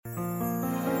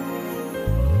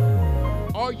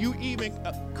Are you even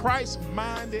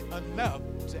Christ-minded enough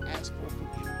to ask for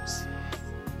forgiveness?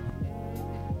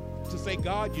 To say,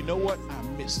 God, you know what? I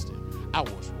missed it. I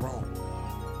was wrong.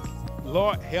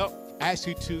 Lord, help. Ask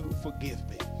you to forgive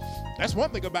me. That's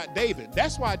one thing about David.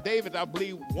 That's why David, I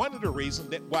believe, one of the reasons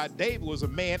that why David was a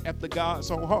man after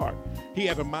God's own heart. He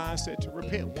had a mindset to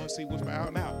repent once he was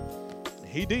found out.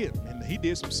 He did. And he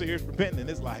did some serious repenting in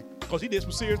his life because he did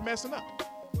some serious messing up.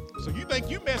 So you think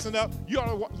you messing up, you ought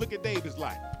to look at David's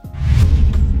life.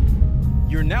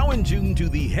 You're now in tune to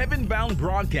the Heaven Bound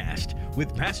broadcast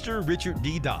with Pastor Richard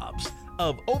D. Dobbs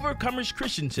of Overcomers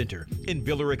Christian Center in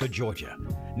Billerica, Georgia.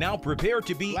 Now prepare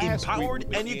to be empowered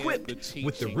and equipped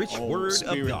with the rich word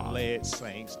of God. Spirit-led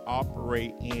saints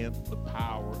operate in the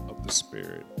power of the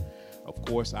Spirit. Of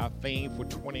course, our theme for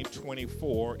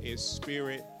 2024 is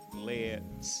Spirit-led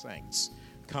saints,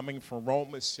 coming from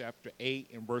Romans chapter 8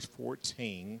 and verse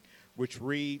 14, which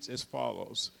reads as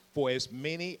follows. For as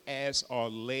many as are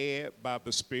led by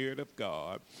the Spirit of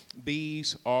God,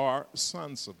 these are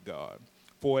sons of God.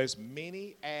 For as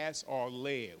many as are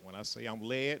led, when I say I'm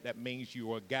led, that means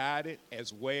you are guided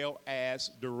as well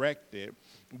as directed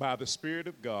by the Spirit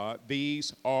of God.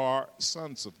 These are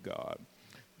sons of God.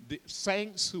 The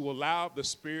saints who allow the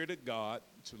Spirit of God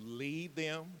to lead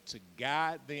them, to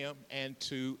guide them, and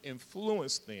to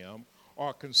influence them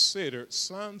are considered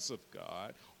sons of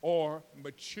God or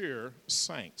mature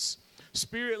saints.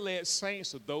 Spirit-led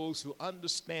saints are those who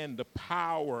understand the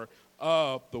power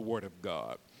of the Word of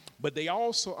God. But they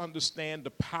also understand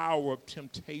the power of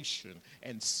temptation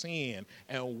and sin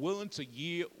and are willing to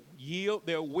yield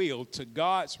their will to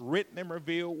God's written and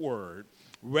revealed word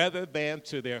rather than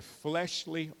to their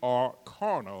fleshly or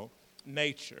carnal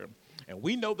nature. And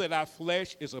we know that our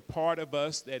flesh is a part of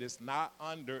us that is not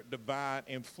under divine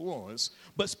influence,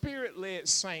 but spirit-led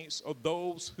saints are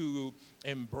those who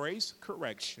embrace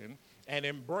correction and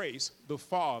embrace the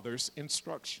Father's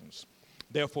instructions.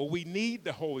 Therefore, we need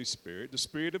the Holy Spirit, the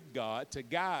Spirit of God, to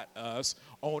guide us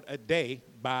on a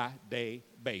day-by-day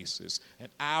basis, an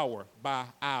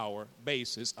hour-by-hour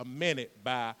basis, a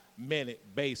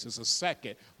minute-by-minute basis, a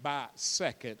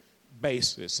second-by-second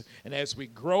basis. And as we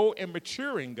grow and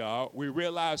mature in God, we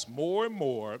realize more and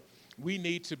more we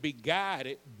need to be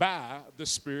guided by the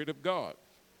Spirit of God.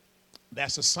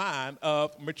 That's a sign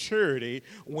of maturity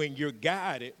when you're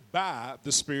guided by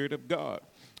the Spirit of God.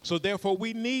 So therefore,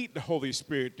 we need the Holy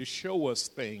Spirit to show us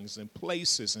things and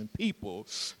places and people,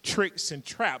 tricks and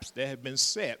traps that have been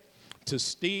set to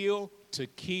steal, to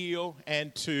kill,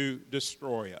 and to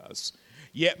destroy us.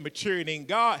 Yet maturity in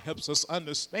God helps us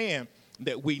understand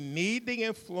that we need the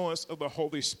influence of the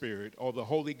Holy Spirit or the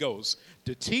Holy Ghost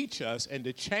to teach us and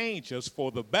to change us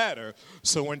for the better,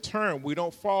 so in turn we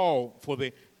don't fall for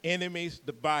the enemy's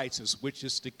devices, which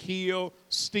is to kill,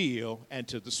 steal, and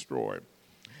to destroy.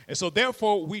 And so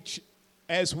therefore,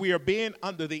 as we are being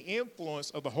under the influence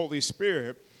of the Holy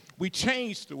Spirit, we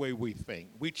change the way we think.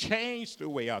 We change the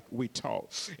way we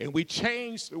talk. And we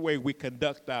change the way we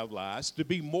conduct our lives to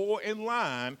be more in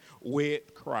line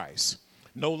with Christ.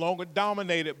 No longer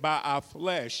dominated by our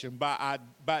flesh and by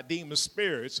demon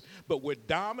spirits, but we're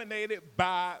dominated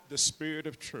by the Spirit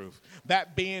of truth.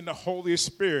 That being the Holy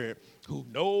Spirit who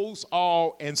knows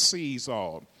all and sees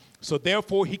all. So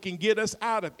therefore, he can get us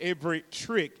out of every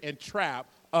trick and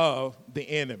trap of the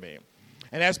enemy.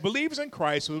 And as believers in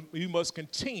Christ, we must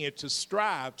continue to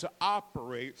strive to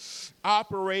operate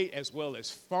as well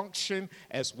as function,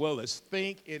 as well as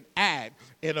think and act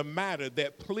in a manner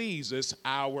that pleases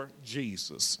our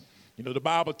Jesus. You know, the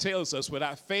Bible tells us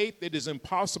without faith it is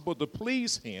impossible to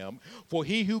please him, for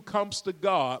he who comes to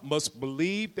God must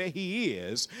believe that he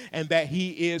is, and that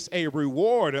he is a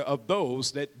rewarder of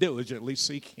those that diligently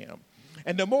seek him.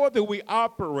 And the more that we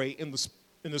operate in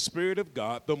the Spirit of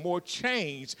God, the more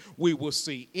change we will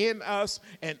see in us,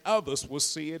 and others will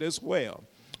see it as well.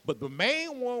 But the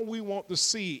main one we want to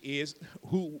see is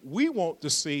who we want to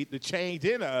see the change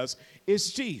in us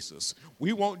is Jesus.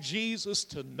 We want Jesus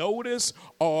to notice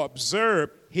or observe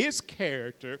his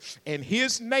character and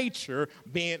his nature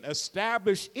being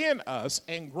established in us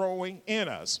and growing in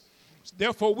us.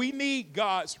 Therefore, we need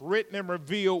God's written and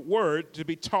revealed word to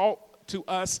be taught to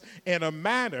us in a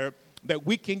manner that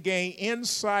we can gain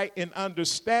insight and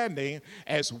understanding,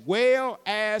 as well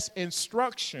as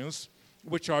instructions,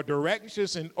 which are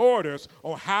directions and orders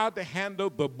on how to handle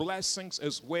the blessings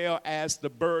as well as the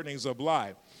burdens of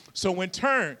life. So in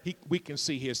turn, we can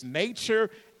see his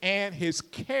nature and his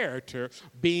character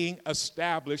being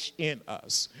established in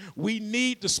us. We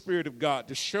need the Spirit of God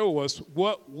to show us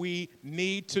what we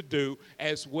need to do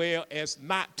as well as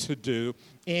not to do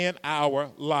in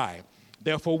our life.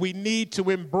 Therefore, we need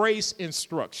to embrace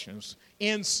instructions,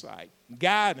 insight,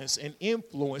 guidance, and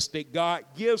influence that God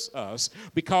gives us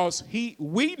because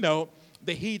we know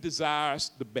that he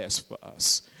desires the best for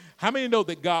us. How many know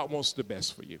that God wants the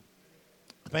best for you?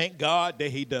 Thank God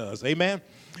that he does. Amen.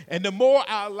 And the more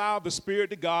I allow the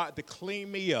Spirit of God to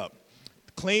clean me up,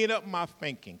 clean up my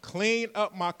thinking, clean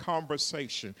up my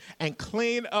conversation, and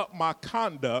clean up my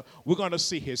conduct, we're going to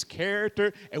see his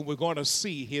character and we're going to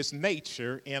see his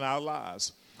nature in our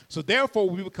lives. So therefore,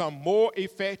 we become more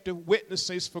effective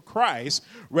witnesses for Christ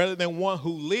rather than one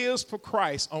who lives for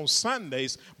Christ on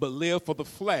Sundays but live for the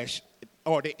flesh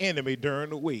or the enemy during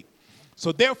the week.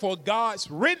 So therefore,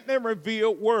 God's written and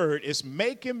revealed word is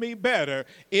making me better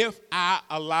if I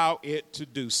allow it to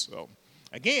do so.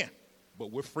 Again, but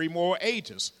we're free moral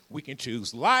agents. We can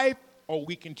choose life or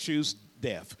we can choose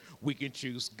death. We can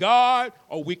choose God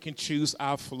or we can choose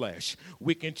our flesh.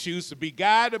 We can choose to be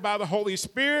guided by the Holy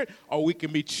Spirit or we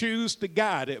can choose to be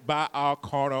guided by our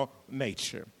carnal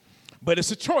nature. But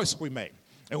it's a choice we make,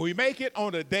 and we make it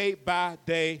on a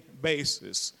day-by-day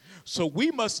basis. So we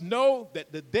must know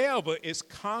that the devil is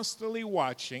constantly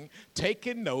watching,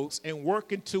 taking notes, and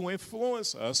working to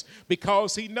influence us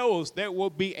because he knows there will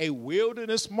be a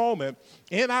wilderness moment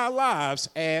in our lives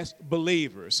as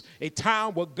believers, a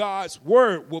time where God's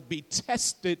word will be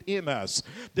tested in us.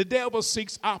 The devil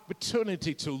seeks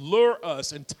opportunity to lure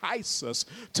us, entice us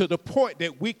to the point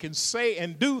that we can say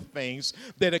and do things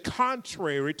that are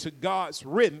contrary to God's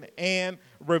written and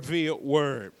revealed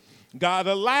word. God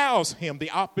allows him the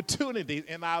opportunity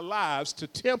in our lives to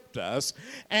tempt us.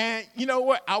 And you know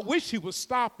what? I wish he would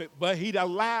stop it, but he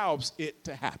allows it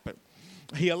to happen.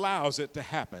 He allows it to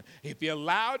happen. If he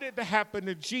allowed it to happen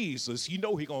to Jesus, you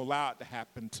know he's going to allow it to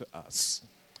happen to us.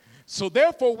 So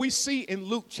therefore, we see in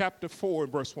Luke chapter 4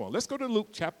 and verse 1. Let's go to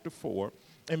Luke chapter 4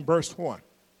 and verse 1.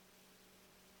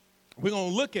 We're going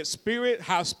to look at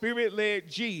how Spirit led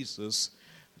Jesus.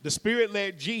 The Spirit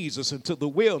led Jesus into the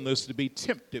wilderness to be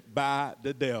tempted by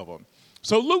the devil.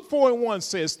 So Luke 4 and 1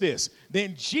 says this: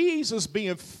 Then Jesus,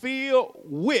 being filled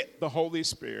with the Holy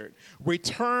Spirit,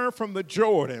 returned from the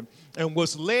Jordan and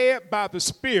was led by the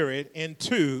Spirit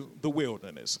into the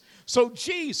wilderness. So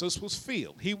Jesus was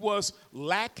filled. He was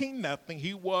lacking nothing.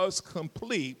 He was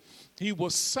complete. He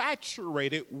was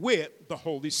saturated with the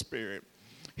Holy Spirit.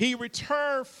 He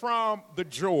returned from the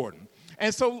Jordan.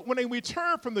 And so when they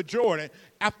returned from the Jordan,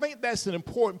 I think that's an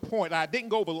important point. I didn't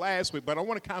go over last week, but I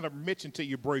want to kind of mention to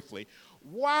you briefly.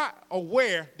 Why or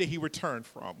where did he return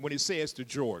from when it says the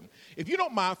Jordan? If you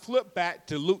don't mind, flip back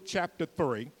to Luke chapter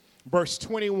 3, verse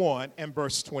 21 and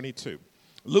verse 22.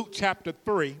 Luke chapter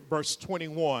 3, verse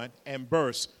 21 and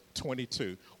verse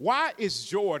 22. Why is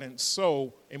Jordan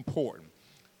so important?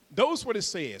 Those what it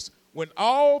says. When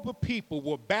all the people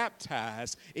were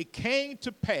baptized, it came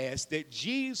to pass that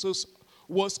Jesus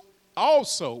was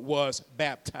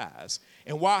baptized.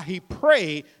 And while he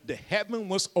prayed, the heaven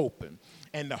was open,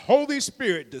 and the Holy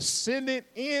Spirit descended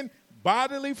in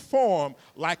bodily form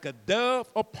like a dove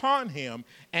upon him,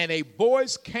 and a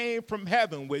voice came from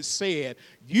heaven which said,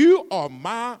 You are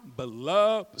my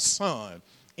beloved Son,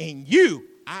 in you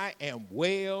I am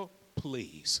well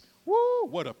pleased. Woo,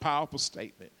 what a powerful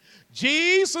statement.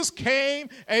 Jesus came,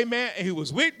 amen, and he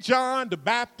was with John the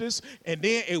Baptist, and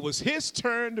then it was his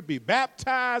turn to be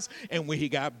baptized, and when he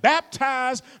got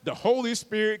baptized, the Holy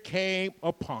Spirit came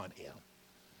upon him.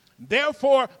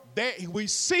 Therefore, we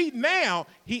see now,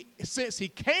 since he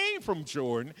came from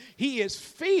Jordan, he is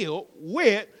filled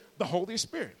with the Holy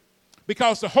Spirit,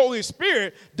 because the Holy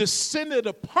Spirit descended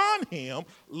upon him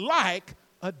like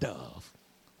a dove.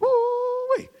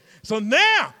 Woo-wee. So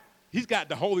now, he's got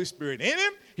the Holy Spirit in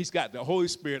him. He's got the Holy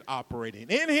Spirit operating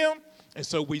in him. And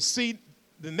so we see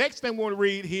the next thing we want to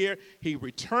read here, he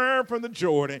returned from the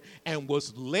Jordan and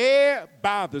was led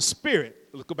by the Spirit.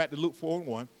 Let's go back to Luke 4 and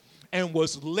 1. And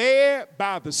was led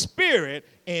by the Spirit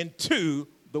into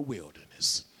the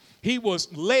wilderness. He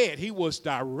was led, he was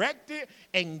directed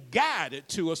and guided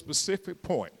to a specific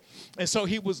point. And so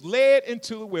he was led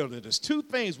into the wilderness. Two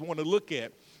things we want to look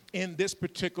at in this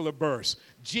particular verse.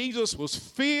 Jesus was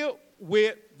filled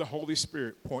with the Holy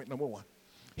Spirit, point number one.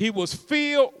 He was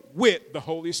filled with the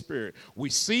Holy Spirit. We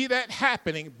see that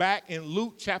happening back in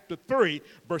Luke chapter 3,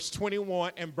 verse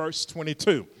 21 and verse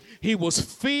 22. He was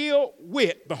filled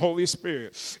with the Holy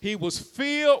Spirit. He was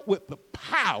filled with the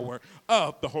power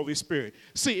of the Holy Spirit.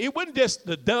 See, it wasn't just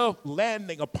the dove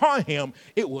landing upon him.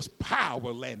 It was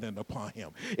power landing upon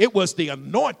him. It was the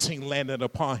anointing landing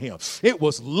upon him. It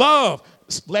was love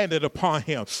landed upon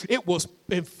him. It was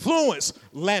influence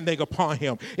landing upon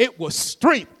him. It was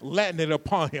strength landing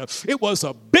upon him. It was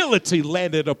ability ability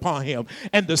landed upon him.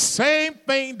 And the same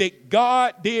thing that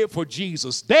God did for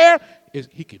Jesus there, is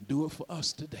he can do it for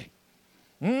us today.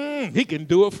 He can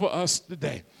do it for us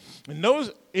today. And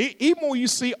notice, even when you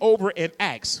see over in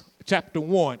Acts chapter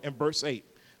 1 and verse 8.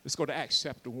 Let's go to Acts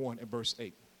chapter 1 and verse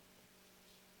 8.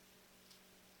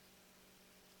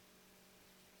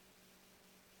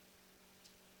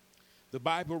 The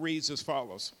Bible reads as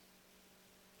follows.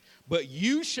 But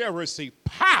you shall receive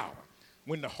power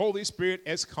when the Holy Spirit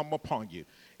has come upon you.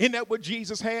 Isn't that what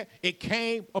Jesus had? It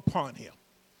came upon him.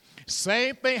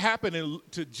 Same thing happening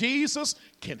to Jesus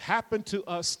can happen to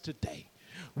us today.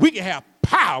 We can have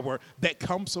power that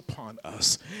comes upon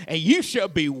us. And you shall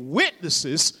be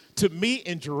witnesses to me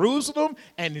in Jerusalem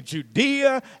and in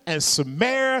Judea and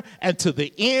Samaria and to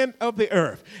the end of the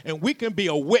earth. And we can be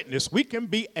a witness. We can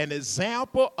be an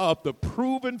example of the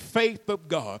proven faith of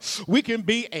God. We can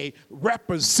be a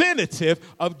representative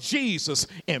of Jesus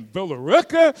in Villa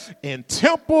Rica, in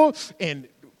Temple, in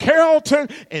Carrollton,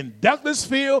 in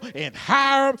Douglasville, in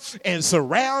Hiram, and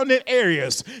surrounding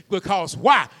areas. Because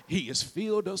why? He has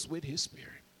filled us with his Spirit.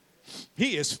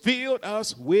 He has filled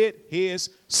us with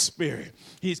his Spirit.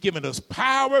 He's given us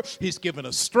power. He's given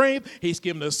us strength. He's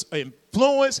given us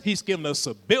influence. He's given us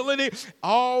ability,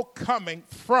 all coming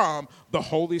from the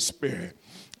Holy Spirit.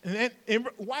 And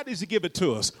why does he give it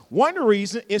to us? One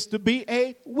reason is to be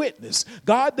a witness.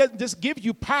 God doesn't just give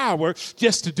you power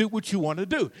just to do what you want to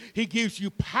do. He gives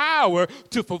you power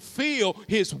to fulfill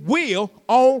his will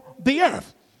on the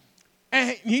earth.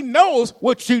 And he knows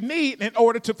what you need in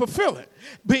order to fulfill it.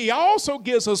 But he also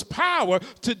gives us power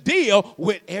to deal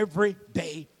with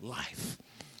everyday life.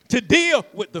 To deal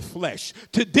with the flesh,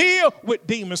 to deal with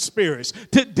demon spirits,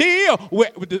 to deal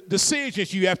with the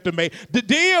decisions you have to make, to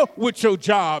deal with your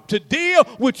job, to deal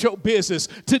with your business,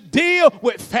 to deal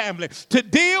with family, to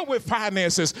deal with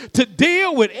finances, to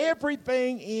deal with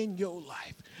everything in your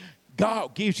life.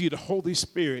 God gives you the Holy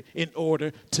Spirit in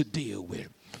order to deal with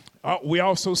it. We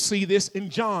also see this in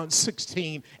John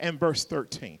 16 and verse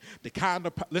 13.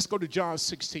 Let's go to John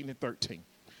 16 and 13.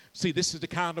 See, this is the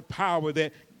kind of power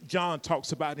that John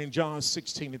talks about in John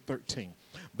 16 and 13.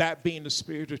 That being the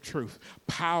Spirit of truth,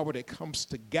 power that comes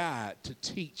to guide, to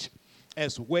teach,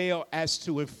 as well as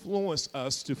to influence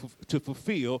us to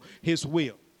fulfill his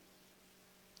will.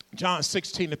 John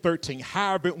 16 and 13,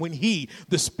 however, when he,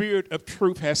 the Spirit of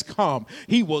truth, has come,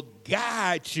 he will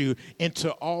guide you into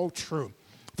all truth.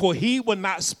 For he will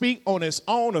not speak on his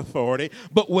own authority,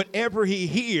 but whatever he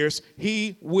hears,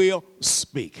 he will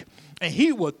speak. And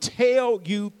he will tell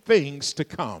you things to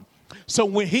come. So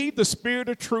when the Spirit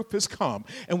of truth, has come,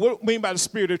 and what do I mean by the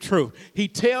Spirit of truth? He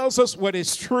tells us what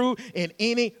is true in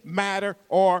any matter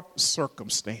or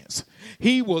circumstance.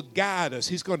 He will guide us.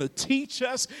 He's going to teach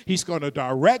us. He's going to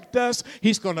direct us.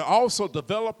 He's going to also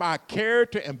develop our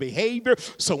character and behavior.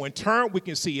 So in turn, we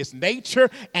can see his nature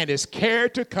and his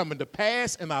character coming to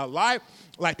pass in our life.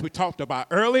 Like we talked about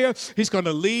earlier, he's going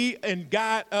to lead and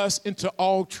guide us into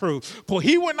all truth. For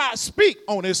he will not speak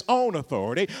on his own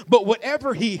authority, but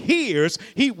whatever he hears,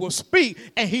 he will speak,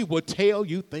 and he will tell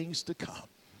you things to come.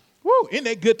 Woo, isn't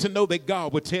that good to know that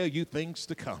God will tell you things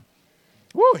to come?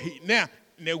 Woo, now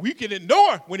we can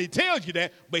ignore when he tells you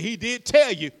that, but he did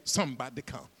tell you something about to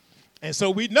come. And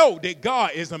so we know that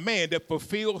God is a man that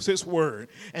fulfills his word.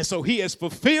 And so he has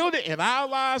fulfilled it in our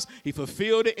lives. He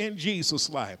fulfilled it in Jesus'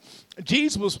 life.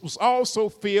 Jesus was also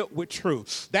filled with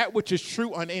truth, that which is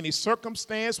true on any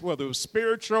circumstance, whether it was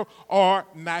spiritual or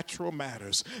natural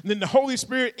matters. And then the Holy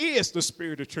Spirit is the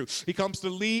Spirit of truth. He comes to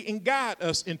lead and guide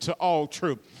us into all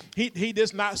truth. He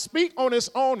does not speak on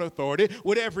his own authority.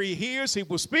 Whatever he hears, he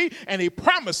will speak, and he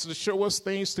promises to show us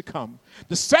things to come.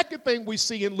 The second thing we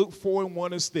see in Luke 4 and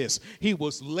 1 is this. He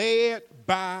was led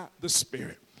by the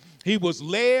Spirit. He was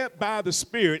led by the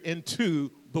Spirit into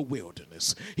the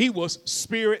wilderness. He was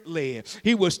Spirit-led.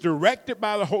 He was directed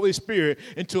by the Holy Spirit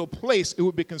into a place it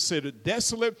would be considered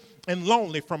desolate and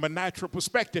lonely from a natural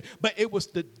perspective, but it was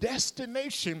the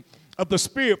destination of the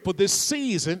Spirit for this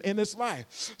season in his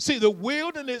life. See, the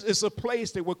wilderness is a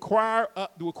place that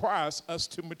requires us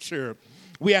to mature.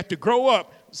 We have to grow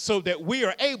up so that we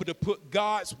are able to put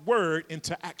God's word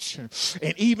into action.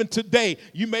 And even today,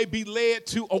 you may be led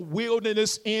to a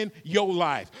wilderness in your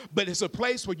life, but it's a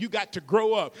place where you got to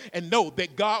grow up and know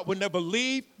that God will never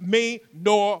leave me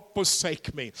nor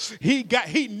forsake me.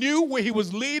 He knew where he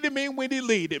was leading me when he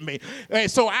leaded me. And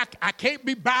so I can't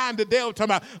be buying the devil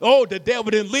talking about, oh, the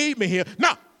devil didn't lead me here.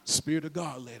 No, Spirit of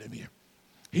God led him here.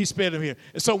 He spent him here.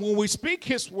 And so when we speak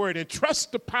his word and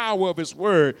trust the power of his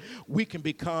word, we can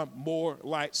become more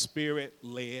like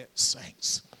Spirit-led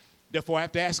saints. Therefore, I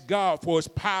have to ask God for his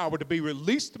power to be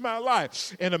released in my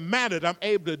life in a manner that I'm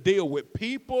able to deal with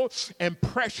people and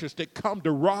pressures that come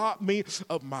to rob me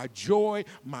of my joy,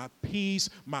 my peace,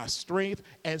 my strength,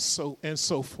 and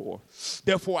so forth.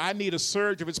 Therefore, I need a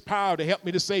surge of his power to help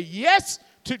me to say yes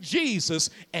to Jesus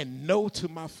and no to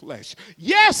my flesh.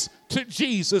 Yes to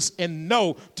Jesus and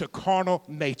no to carnal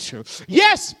nature.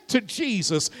 Yes to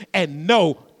Jesus and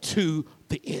no to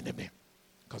the enemy.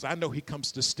 Because I know he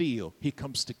comes to steal, he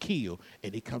comes to kill,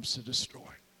 and he comes to destroy.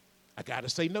 I got to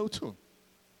say no to him.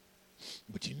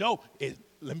 But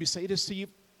let me say this to you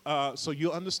so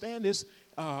you'll understand this.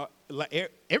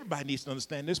 Everybody needs to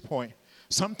understand this point.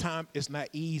 Sometimes it's not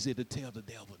easy to tell the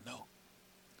devil no,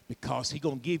 because he's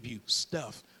going to give you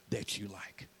stuff that you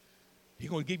like. He's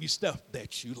going to give you stuff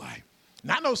that you like.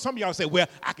 Now, I know some of y'all say, well,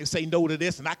 I can say no to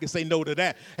this and I can say no to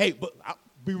that. Hey, but I'll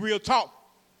be real talk.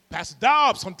 Pastor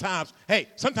Dobbs sometimes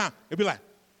it'd be like,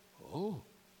 oh.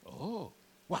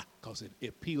 Why? Because it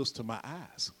appeals to my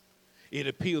eyes. It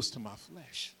appeals to my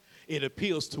flesh. It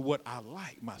appeals to what I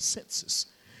like, my senses.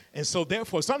 And so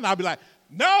therefore, sometimes I'll be like,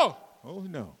 no. Oh,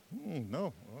 no.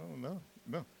 No. Oh, no.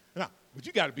 But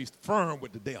you got to be firm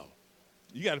with the devil.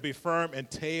 You got to be firm and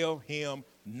tell him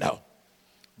no.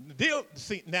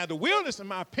 Now, the wilderness, in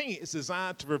my opinion, is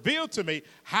designed to reveal to me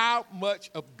how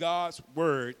much of God's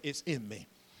word is in me.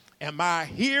 Am I a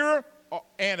hearer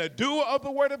and a doer of the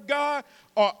word of God,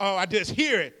 or I just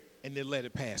hear it and then let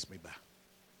it pass me by?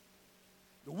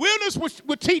 The wilderness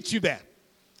will teach you that.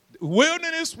 The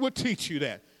wilderness will teach you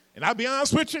that. And I'll be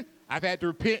honest with you, I've had to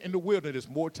repent in the wilderness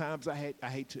more times I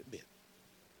hate to admit.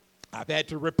 I've had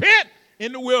to repent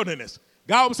in the wilderness.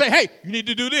 God will say, hey, you need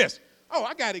to do this. Oh,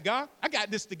 I got it, God. I got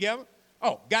this together.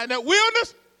 Oh, got in that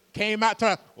wilderness? Came out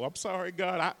to, oh, I'm sorry,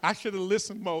 God. I should have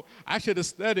listened more. I should have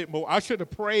studied more. I should have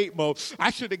prayed more. I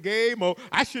should have gave more.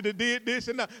 I should have did this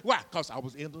and that. Why? Because I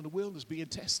was in the wilderness being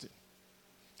tested.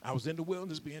 I was in the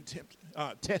wilderness being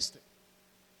tested.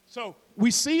 So we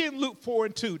see in Luke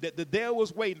 4:2 that the devil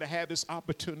was waiting to have this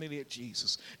opportunity at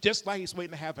Jesus, just like he's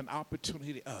waiting to have an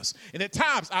opportunity at us. And at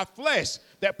times, our flesh,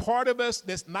 that part of us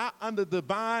that's not under the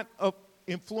divine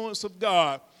influence of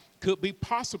God, could be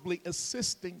possibly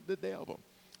assisting the devil.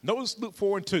 Notice Luke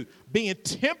 4:2, being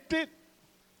tempted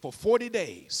for 40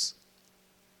 days.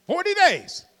 40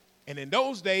 days. And in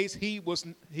those days, he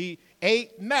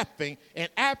ate nothing. And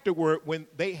afterward, when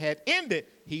they had ended,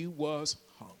 he was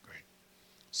hungry.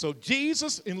 So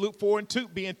Jesus, in Luke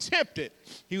 4:2, being tempted,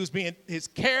 his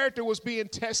character was being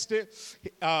tested.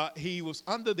 He was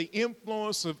under the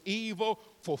influence of evil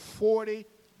for 40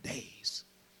 days.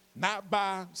 Not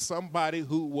by somebody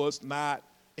who was not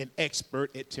an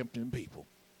expert at tempting people.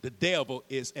 The devil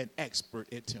is an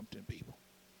expert at tempting people.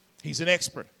 He's an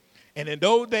expert. And in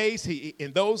those days,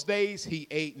 he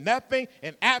ate nothing.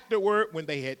 And afterward, when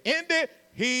they had ended,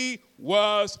 he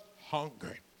was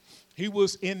hungry. He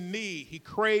was in need. He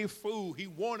craved food. He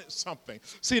wanted something.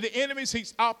 See, the enemy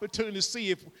seeks opportunity to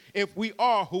see if we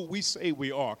are who we say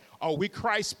we are. Are we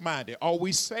Christ-minded? Are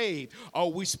we saved? Are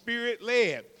we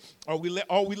spirit-led? Are we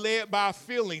led by our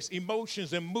feelings,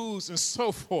 emotions, and moods, and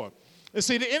so forth? And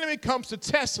see, the enemy comes to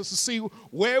test us to see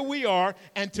where we are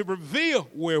and to reveal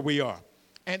where we are.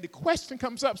 And the question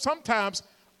comes up sometimes,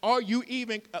 are you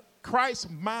even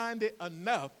Christ-minded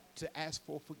enough to ask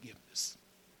for forgiveness?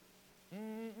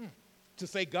 To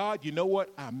say, God, you know what?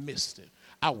 I missed it.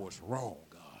 I was wrong,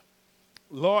 God.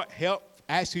 Lord,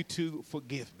 ask you to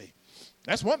forgive me.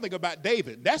 That's one thing about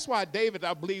David. That's why David,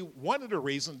 I believe, one of the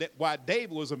reasons why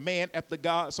David was a man after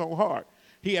God's own heart.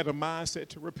 He had a mindset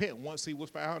to repent once he was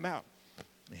found out.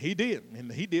 He did.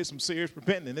 And he did some serious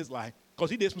repenting in his life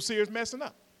because he did some serious messing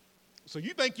up. So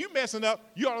you think you messing up,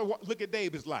 you ought to look at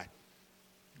David's life.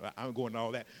 I'm going to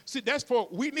all that. See, that's for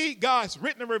we need God's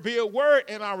written and revealed word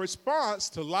in our response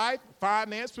to life,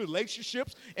 finance,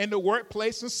 relationships, and the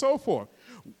workplace and so forth.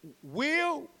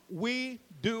 Will we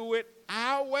do it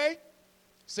our way?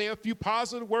 Say a few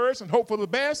positive words and hope for the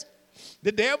best?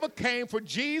 The devil came for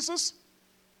Jesus,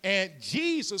 and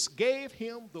Jesus gave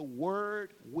him the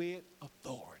word with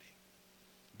authority.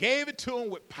 Gave it to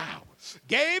him with power.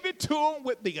 Gave it to him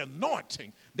with the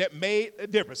anointing that made a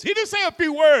difference. He didn't say a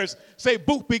few words, say,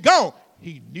 boop, be gone.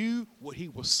 He knew what he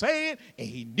was saying, and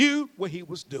he knew what he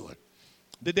was doing.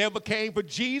 The devil came for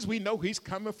Jesus. We know he's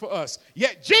coming for us.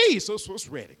 Yet Jesus was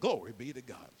ready. Glory be to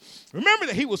God. Remember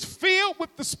that he was filled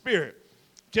with the Spirit,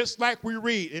 just like we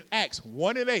read in Acts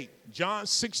 1:8, John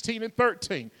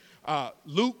 16:13,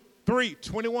 Luke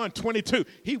 3:21-22.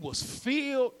 He was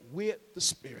filled with the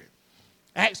Spirit.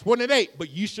 Acts 1:8, but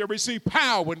you shall receive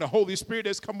power when the Holy Spirit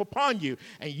has come upon you,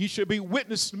 and you shall be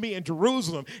witnesses to me in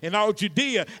Jerusalem, and all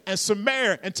Judea and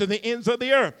Samaria, and to the ends of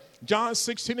the earth. John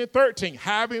 16:13,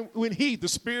 having when he, the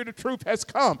Spirit of truth, has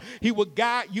come, he will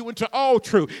guide you into all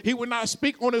truth. He will not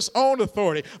speak on his own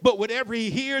authority, but whatever he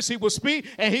hears, he will speak,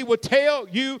 and he will tell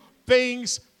you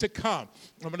things to come.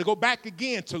 I'm going to go back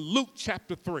again to Luke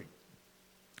chapter 3.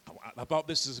 I thought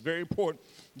this is very important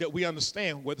that we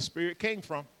understand where the Spirit came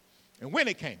from and when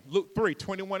it came. Luke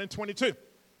 3:21 and 22.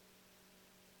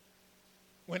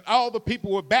 When all the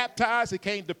people were baptized, it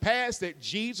came to pass that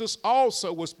Jesus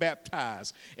also was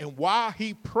baptized. And while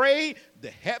he prayed, the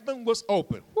heaven was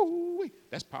open. Woo-wee.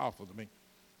 That's powerful to me.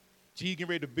 Jesus getting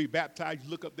ready to be baptized, you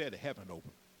look up there, the heaven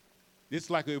open. It's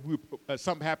like if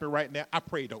something happened right now. I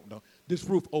pray, don't know. This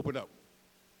roof opened up.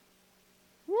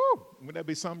 Woo! Wouldn't that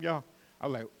be something, y'all? I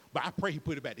was like, but I pray he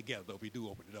put it back together, though, if he do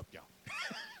open it up, y'all.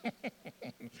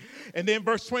 And then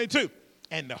verse 22.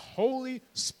 And the Holy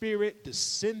Spirit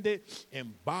descended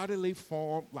in bodily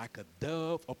form like a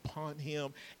dove upon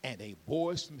him, and a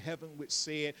voice from heaven which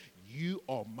said, you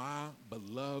are my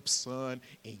beloved Son,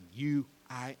 in you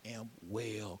I am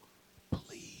well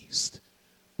pleased.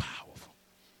 Powerful,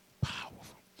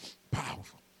 powerful,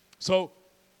 powerful. So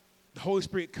the Holy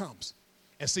Spirit comes.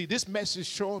 And see, this message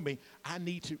showing me I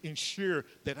need to ensure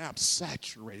that I'm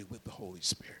saturated with the Holy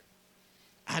Spirit.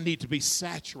 I need to be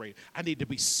saturated. I need to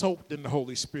be soaked in the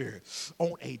Holy Spirit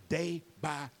on a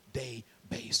day-by-day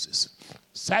basis.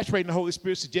 Saturating the Holy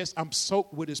Spirit suggests I'm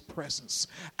soaked with his presence.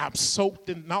 I'm soaked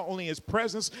in not only his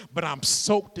presence, but I'm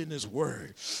soaked in his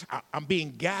word. I'm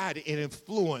being guided and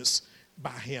influenced by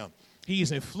him.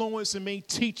 He's influencing me,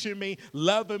 teaching me,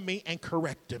 loving me, and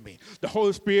correcting me. The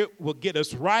Holy Spirit will get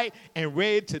us right and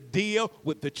ready to deal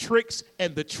with the tricks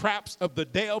and the traps of the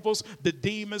devils, the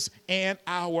demons, and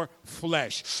our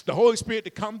flesh. The Holy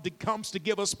Spirit comes to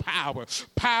give us power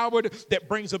that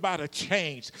brings about a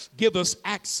change, give us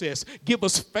access, give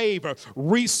us favor,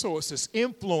 resources,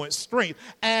 influence, strength,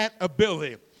 and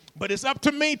ability. But it's up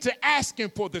to me to ask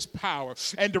him for this power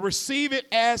and to receive it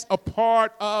as a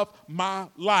part of my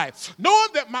life, knowing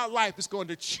that my life is going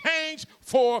to change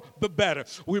for the better.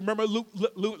 We remember Luke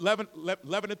 11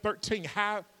 and 13.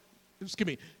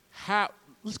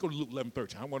 Let's go to Luke 11 and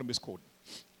 13. I don't want to misquote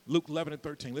it. Luke 11 and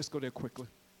 13. Let's go there quickly.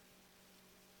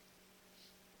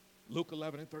 Luke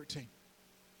 11 and 13.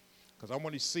 Because I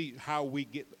want to see how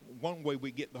one way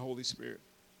we get the Holy Spirit.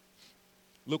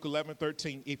 Luke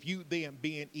 11:13, if you then,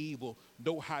 being evil,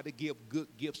 know how to give good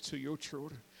gifts to your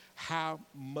children, how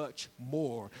much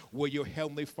more will your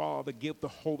heavenly Father give the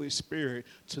Holy Spirit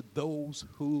to those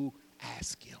who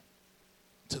ask him?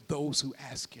 To those who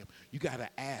ask him. You got to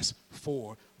ask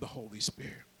for the Holy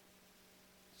Spirit.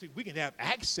 See, we can have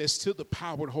access to the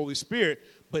power of the Holy Spirit,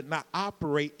 but not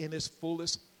operate in its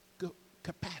fullest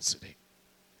capacity.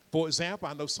 For example,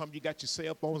 I know some of you got your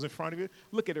cell phones in front of you.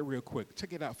 Look at it real quick.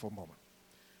 Check it out for a moment.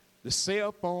 The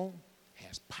cell phone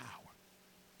has power.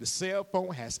 The cell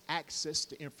phone has access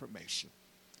to information.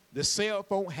 The cell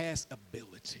phone has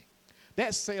ability.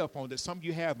 That cell phone that some of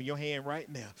you have in your hand right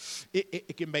now,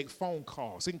 it can make phone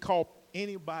calls. It can call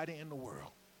anybody in the world.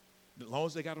 As long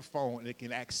as they got a phone, they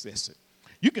can access it.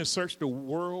 You can search the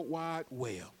World Wide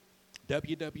Web,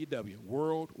 www,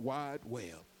 World Wide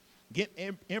Web. Get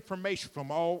information from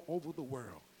all over the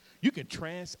world. You can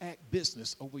transact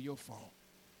business over your phone.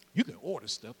 You can order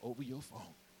stuff over your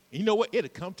phone. And you know what? It'll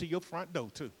come to your front door,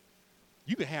 too.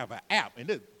 You can have an app, and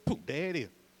poof, there it is.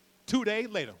 2 days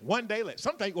later, 1 day later.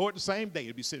 Sometimes you order the same day.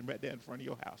 It'll be sitting right there in front of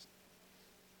your house.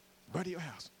 Right to your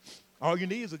house. All you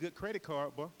need is a good credit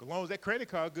card, boy. As long as that credit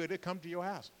card is good, it'll come to your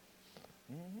house.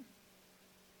 Mm-hmm.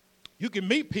 You can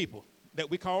meet people that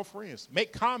we call friends.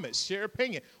 Make comments, share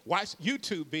opinion. Watch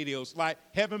YouTube videos like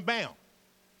Heaven Bound.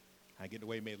 I get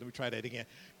away, man. Let me try that again.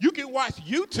 You can watch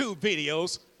YouTube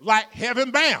videos like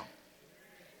Heaven Bound.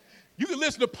 You can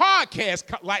listen to podcasts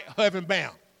like Heaven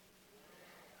Bound.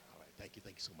 All right, thank you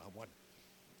so much.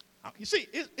 You see,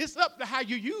 it's up to how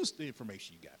you use the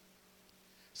information you got.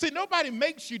 See, nobody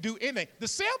makes you do anything. The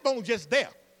cell phone's just there.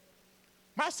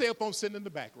 My cell phone's sitting in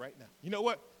the back right now. You know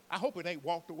what? I hope it ain't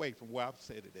walked away from where I've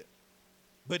said it at.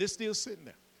 But it's still sitting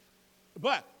there.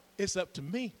 But it's up to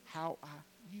me how I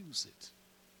use it.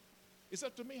 It's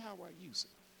up to me how I use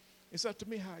it. It's up to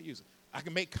me how I use it. I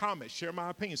can make comments, share my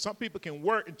opinion. Some people can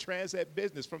work and transact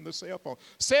business from their cell phone.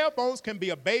 Cell phones can be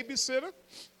a babysitter,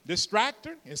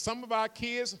 distractor, and some of our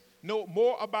kids know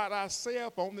more about our cell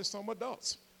phone than some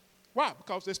adults. Why?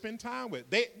 Because they spend time with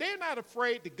it. They're not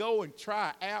afraid to go and try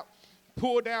an app,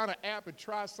 pull down an app and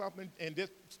try something and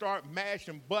just start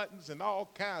mashing buttons and all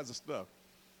kinds of stuff.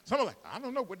 Some are like, I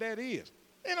don't know what that is.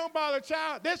 They don't bother a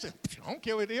child. They say, I don't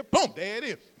care what it is. Boom, there it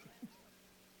is.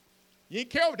 You ain't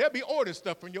care what they'll be ordering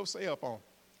stuff from your cell phone.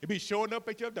 It'll be showing up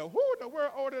at your door. Who in the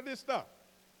world ordered this stuff?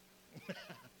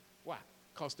 Why?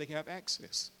 Because they have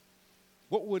access.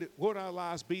 What would our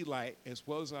lives be like, as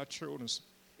well as our children's,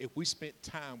 if we spent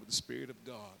time with the Spirit of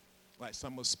God, like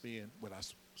some of us spend with our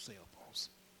cell phones,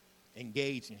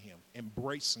 engaging Him,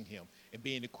 embracing Him, and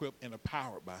being equipped and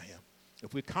empowered by Him?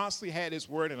 If we constantly had His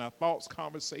Word in our thoughts,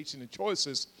 conversation, and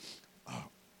choices,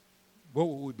 where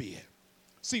would we be at?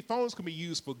 See, phones can be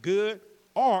used for good,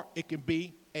 or it can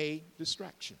be a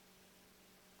distraction.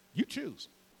 You choose.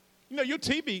 You know, your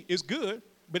TV is good,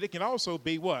 but it can also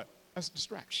be what? That's a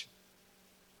distraction.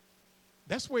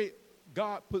 That's where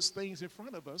God puts things in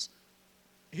front of us.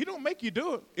 He don't make you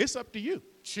do it. It's up to you.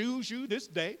 Choose you this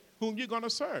day whom you're going to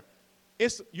serve.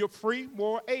 It's your free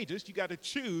moral agents. You got to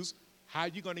choose how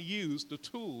you're going to use the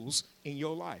tools in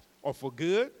your life, or for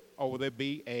good, or will there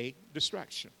be a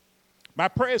distraction? My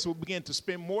prayers will begin to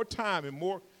spend more time and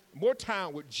more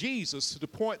time with Jesus, to the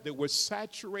point that we're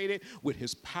saturated with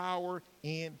His power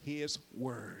in His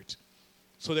Word,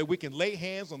 so that we can lay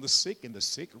hands on the sick and the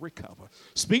sick recover.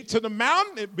 Speak to the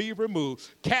mountain and be removed.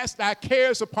 Cast our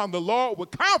cares upon the Lord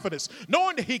with confidence,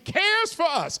 knowing that He cares for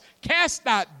us. Cast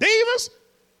out demons.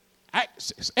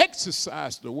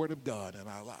 Exercise the Word of God in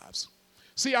our lives.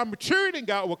 See, our maturity in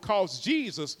God will cause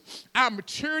Jesus to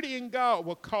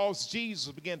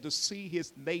begin to see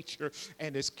His nature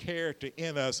and His character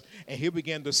in us, and He'll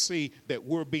begin to see that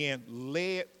we're being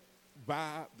led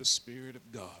by the Spirit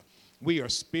of God. We are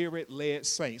Spirit-led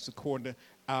saints, according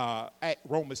to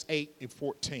Romans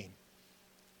 8:14.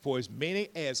 For as many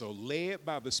as are led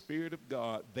by the Spirit of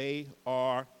God, they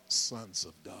are sons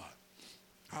of God.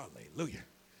 Hallelujah.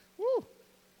 Woo!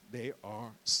 They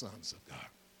are sons of God.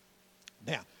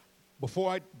 Now,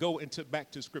 before I go back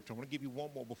to Scripture, I want to give you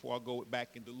one more before I go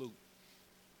back into Luke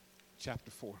chapter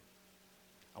 4.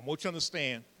 I want you to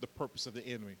understand the purpose of the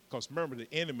enemy. Because remember,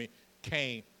 the enemy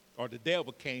came, or the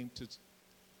devil came to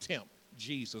tempt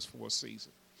Jesus for a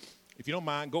season. If you don't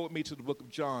mind, go with me to the book of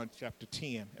John chapter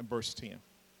 10 and verse 10.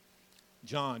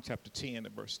 John chapter 10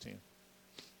 and verse 10.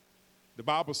 The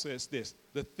Bible says this: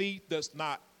 the thief does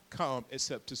not come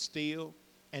except to steal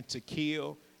and to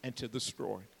kill and to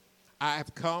destroy. I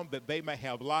have come that they may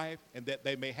have life, and that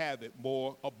they may have it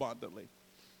more abundantly.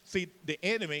 See, the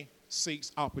enemy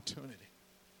seeks opportunity.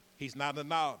 He's not a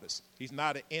novice. He's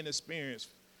not an inexperienced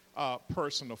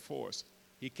person or force.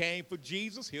 He came for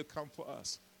Jesus. He'll come for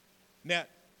us. Now,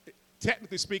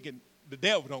 technically speaking, the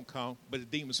devil don't come, but the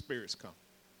demon spirits come.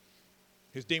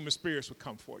 His demon spirits will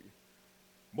come for you.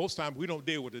 Most times we don't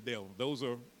deal with the devil.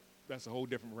 That's a whole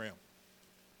different realm.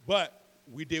 But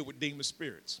we deal with demon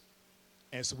spirits.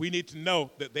 And so we need to know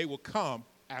that they will come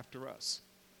after us.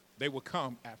 They will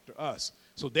come after us.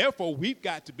 So therefore, we've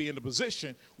got to be in a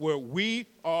position where we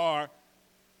are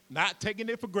not taking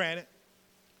it for granted.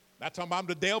 Not talking about I'm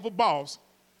the devil boss.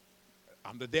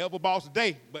 I'm the devil boss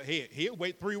today, but he'll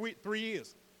wait 3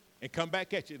 years and come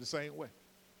back at you the same way.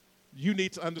 You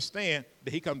need to understand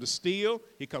that he come to steal,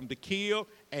 he come to kill,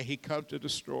 and he come to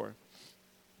destroy.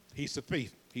 He's a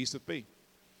thief. He's a thief.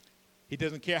 He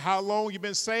doesn't care how long you've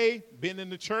been saved, been in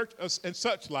the church, and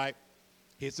such like.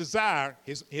 His desire,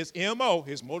 his MO,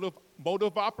 his mode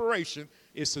of operation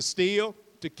is to steal,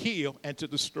 to kill, and to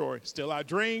destroy. Steal our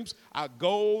dreams, our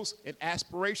goals, and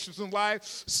aspirations in life.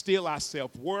 Steal our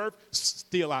self-worth.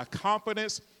 Steal our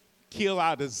confidence. Kill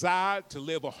our desire to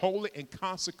live a holy and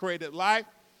consecrated life.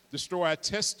 Destroy our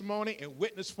testimony and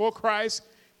witness for Christ.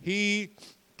 He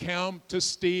came to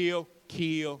steal,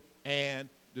 kill, and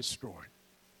destroy.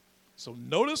 So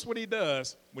notice what he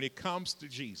does when it comes to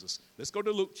Jesus. Let's go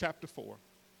to Luke chapter 4.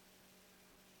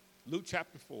 Luke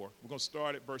chapter 4. We're going to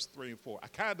start at verse 3 and 4. I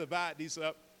kind of divide these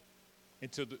up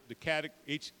into the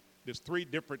category. There's 3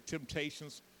 different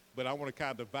temptations, but I want to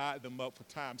kind of divide them up for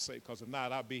time's sake, because if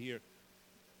not, I'll be here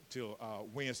till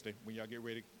Wednesday when y'all get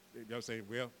ready. Y'all say,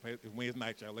 well, it's Wednesday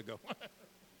night, y'all, let's go.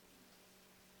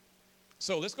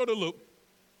 So let's go to Luke.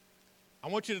 I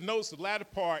want you to notice the latter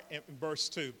part in verse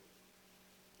 2.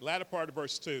 The latter part of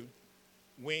verse 2,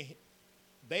 when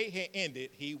they had ended,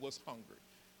 he was hungry.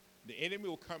 The enemy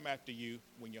will come after you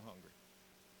when you're hungry.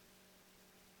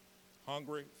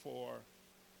 Hungry for,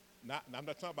 I'm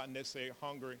not talking about necessarily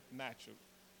hungry naturally.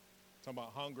 I'm talking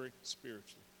about hungry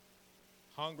spiritually.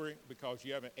 Hungry because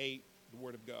you haven't ate the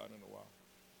Word of God in a while.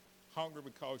 Hungry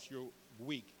because you're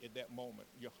weak at that moment.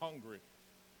 You're hungry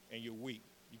and you're weak.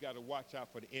 You got to watch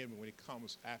out for the enemy when he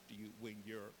comes after you when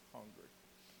you're hungry.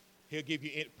 He'll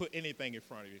put anything in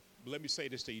front of you. But let me say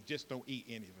this to you, just don't eat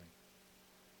anything.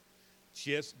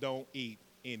 Just don't eat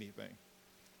anything.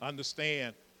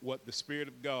 Understand what the Spirit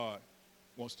of God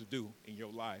wants to do in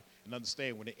your life, and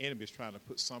understand when the enemy is trying to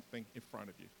put something in front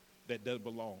of you that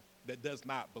does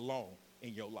not belong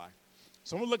in your life.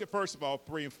 So I'm going to look at, first of all,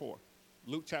 3 and 4.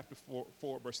 Luke chapter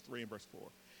 4, verse 3 and verse 4.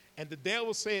 And the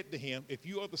devil said to him, if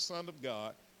you are the Son of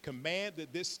God, command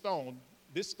that this stone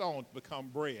become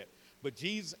bread. But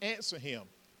Jesus answered him,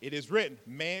 it is written,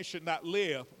 man should not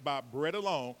live by bread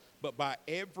alone, but by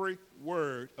every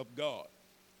word of God.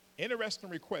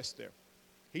 Interesting request there.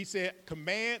 He said,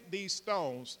 command these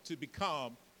stones to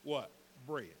become what?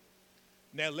 Bread.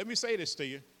 Now, let me say this to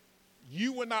you.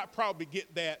 You will not probably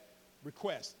get that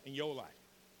request in your life.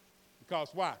 Because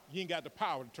why? You ain't got the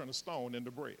power to turn a stone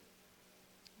into bread.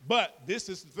 But this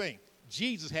is the thing.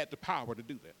 Jesus had the power to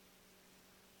do that.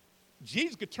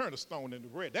 Jesus could turn a stone into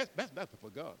bread. That's nothing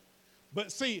for God.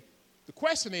 But see, the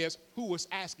question is, who was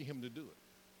asking him to do it?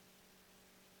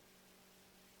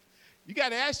 You got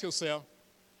to ask yourself,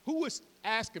 who is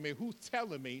asking me, who's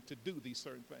telling me to do these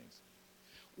certain things?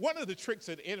 One of the tricks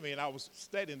of the enemy, and I was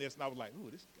studying this, and I was like,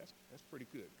 ooh, that's pretty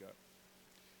good, God.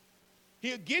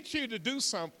 He'll get you to do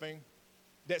something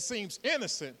that seems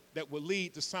innocent that will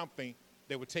lead to something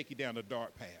that will take you down a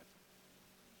dark path.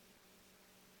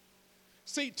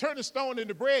 See, turn a stone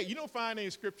into bread. You don't find any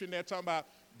scripture in there talking about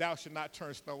thou shalt not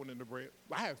turn stone into bread.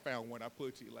 Well, I haven't found one I put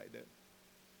it to you like that.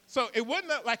 So it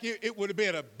wasn't like it would have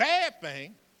been a bad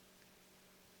thing,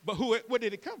 but where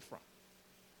did it come from?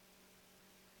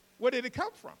 Where did it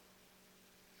come from?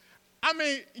 I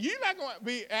mean, you're not going to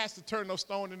be asked to turn no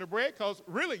stone into bread because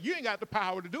really you ain't got the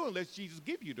power to do it unless Jesus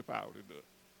give you the power to do it.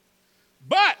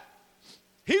 But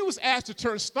he was asked to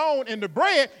turn stone into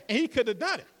bread, and he could have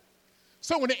done it.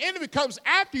 So when the enemy comes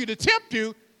after you to tempt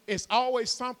you, it's always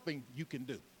something you can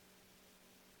do.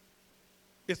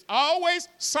 It's always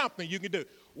something you can do.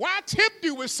 Why tempt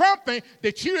you with something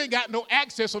that you ain't got no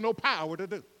access or no power to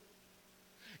do?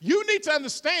 You need to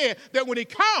understand that when he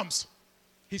comes,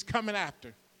 he's coming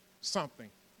after something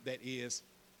that is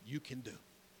you can do.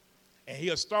 And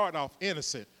he'll start off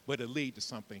innocent, but it'll lead to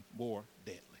something more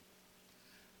deadly.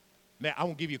 Now, I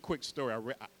want to give you a quick story.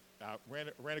 I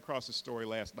ran across this story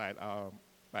last night. I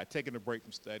had taken a break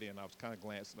from studying, and I was kind of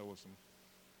glancing over some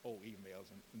old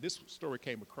emails. And this story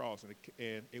came across, and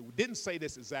it didn't say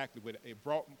this exactly, but it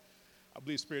brought, I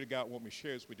believe the Spirit of God wanted me to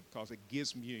share this with you because it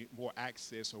gives me more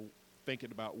access or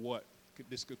thinking about what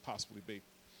this could possibly be.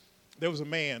 There was a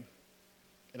man,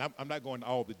 and I'm not going into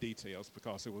all the details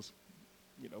because it was,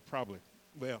 probably,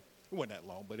 well, it wasn't that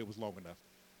long, but it was long enough.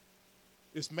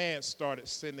 This man started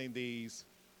sending these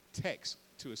texts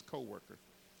to his coworker.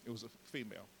 It was a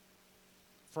female.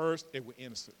 First, they were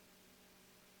innocent.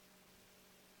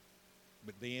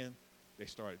 But then they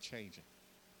started changing.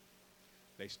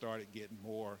 They started getting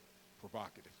more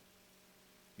provocative.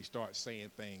 He started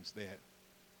saying things that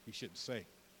he shouldn't say.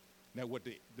 Now, what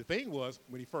the thing was,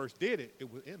 when he first did it,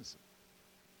 it was innocent.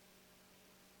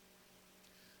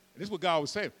 And this is what God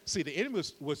was saying. See, the enemy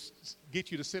was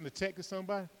get you to send a text to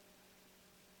somebody.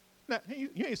 Now, you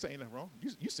ain't saying nothing wrong.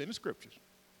 You send the scriptures.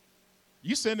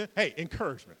 You send it, hey,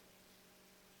 encouragement.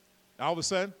 All of a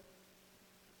sudden,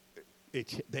 there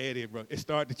it is, bro. It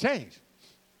started to change.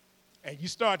 And you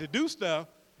start to do stuff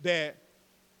that,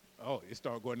 it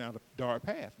started going down a dark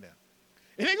path now.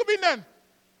 It ain't going to be nothing.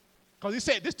 Because he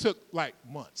said this took like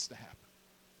months to happen.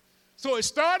 So it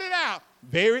started out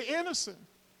very innocent,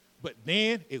 but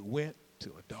then it went to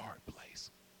a dark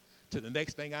place. To the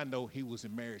next thing I know, he was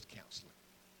in marriage counseling.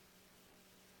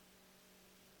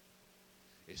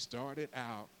 It started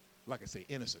out, like I say,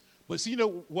 innocent. But see,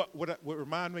 what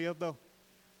reminded me of, though?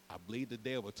 I believe the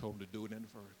devil told him to do it in the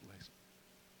first place.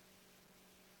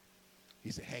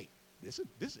 He said, hey, this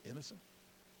is innocent.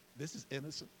 This is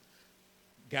innocent.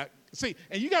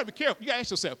 And you got to be careful. You got to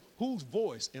ask yourself, whose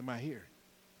voice am I hearing?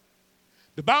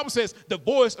 The Bible says, the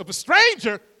voice of a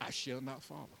stranger I shall not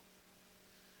follow.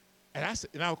 And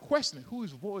I was questioning,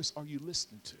 whose voice are you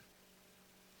listening to?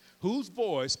 Whose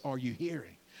voice are you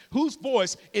hearing? Whose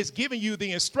voice is giving you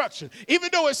the instruction? Even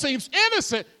though it seems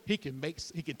innocent, he can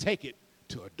take it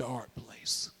to a dark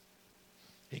place.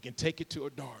 He can take it to a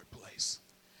dark place.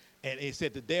 And he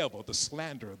said the devil, the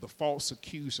slanderer, the false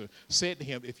accuser, said to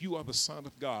him, if you are the Son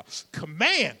of God,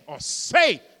 command or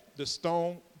say the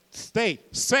stone, say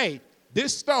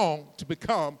this stone to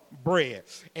become bread.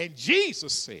 And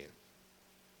Jesus said,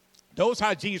 notice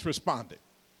how Jesus responded.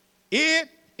 It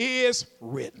is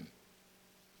written.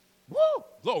 Woo!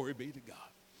 Glory be to God.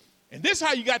 And this is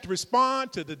how you got to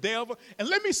respond to the devil. And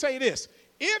let me say this.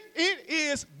 If it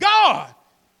is God,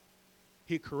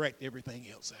 he'll correct everything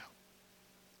else out.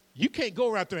 You can't go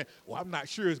around there, I'm not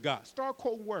sure it's God. Start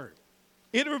quoting word.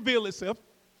 It'll reveal itself.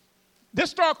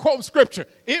 Just start quoting scripture.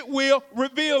 It will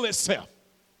reveal itself.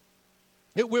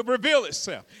 It will reveal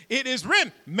itself. It is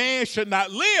written, man should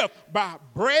not live by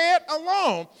bread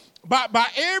alone, By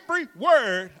every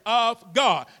word of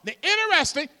God. Now,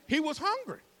 interesting, he was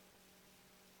hungry.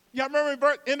 Y'all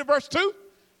remember in the verse 2?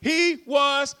 He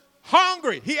was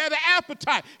hungry. He had an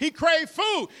appetite. He craved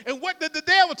food. And what did the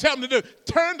devil tell him to do?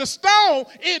 Turn the stone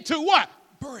into what?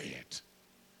 Bread.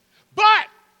 But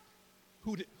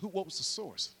what was the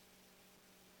source?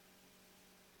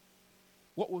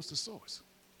 What was the source?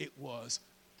 It was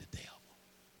the devil.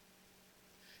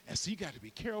 And so you got to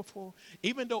be careful,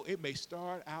 even though it may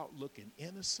start out looking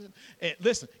innocent. And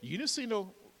listen, you didn't see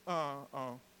no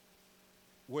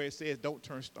where it says don't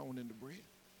turn stone into bread.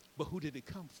 But who did it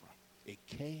come from? It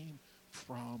came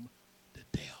from the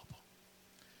devil.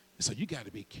 And so you got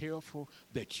to be careful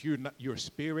that you're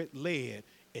spirit led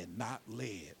and not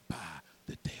led by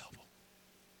the devil.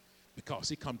 Because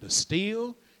he come to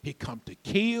steal, he come to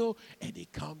kill, and he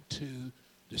come to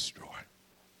destroy.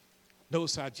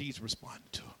 Notice how Jesus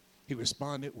responded to him. He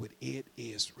responded with, "It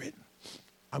is written."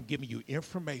 I'm giving you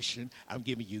information. I'm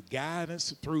giving you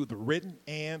guidance through the written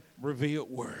and revealed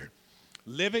word.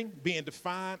 Living, being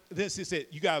defined, this is it.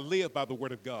 You got to live by the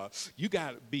word of God.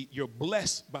 You're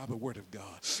blessed by the word of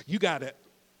God. You got to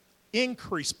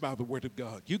increase by the word of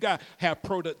God. You got to have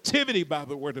productivity by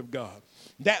the word of God.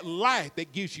 That life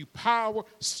that gives you power,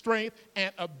 strength,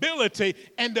 and ability,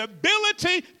 and the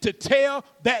ability to tell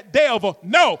that devil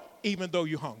no, even though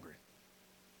you're hungry.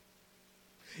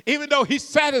 Even though he's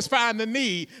satisfying the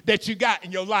need that you got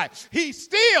in your life, he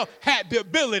still had the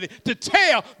ability to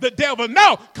tell the devil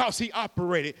no, because he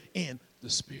operated in the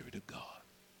Spirit of God.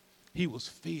 He was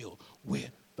filled with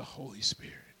the Holy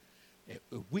Spirit.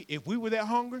 If we were that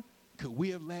hungry, could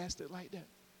we have lasted like that?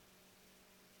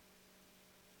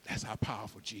 That's how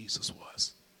powerful Jesus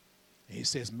was. And he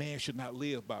says, man should not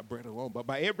live by bread alone, but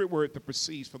by every word that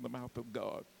proceeds from the mouth of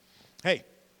God. Hey,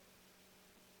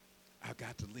 I've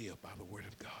got to live by the word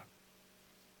of God.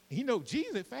 You know,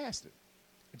 Jesus fasted.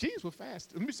 Jesus was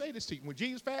fasting. Let me say this to you. When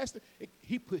Jesus fasted,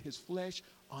 he put his flesh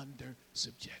under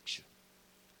subjection.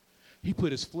 He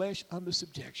put his flesh under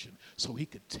subjection so he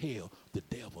could tell the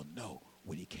devil no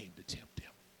when he came to tempt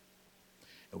him.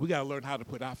 And we got to learn how to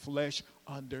put our flesh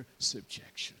under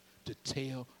subjection to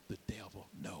tell the devil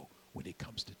no when he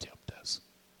comes to tempt us.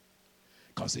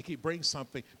 Because he can bring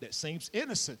something that seems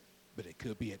innocent, but it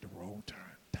could be at the wrong time.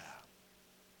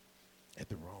 At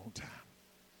the wrong time.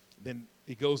 Then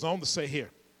he goes on to say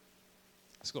here,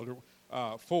 let's go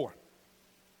to 4.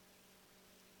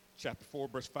 Chapter 4,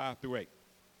 verse 5 through 8.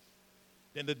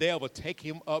 Then the devil take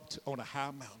him up on a high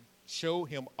mountain, show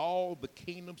him all the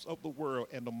kingdoms of the world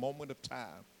in a moment of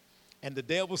time. And the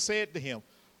devil said to him,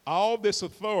 all this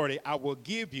authority I will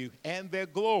give you and their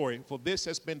glory, for this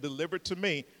has been delivered to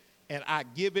me, and I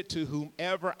give it to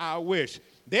whomever I wish.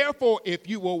 Therefore, if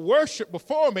you will worship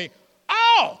before me,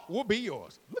 all will be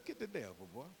yours. Look at the devil,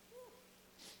 boy.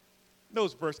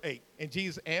 Notice verse 8. And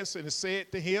Jesus answered and said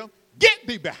to him, get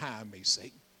thee behind me,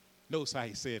 Satan. Notice how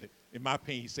he said it. In my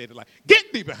opinion, he said it like,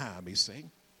 get thee behind me, Satan.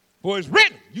 For it's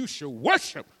written, you shall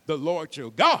worship the Lord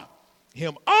your God.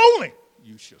 Him only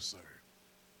you shall serve.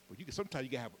 But sometimes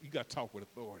you got to talk with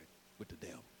authority with the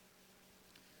devil.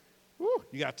 Woo,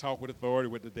 you got to talk with authority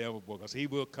with the devil, boy, because he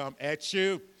will come at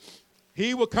you.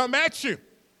 He will come at you.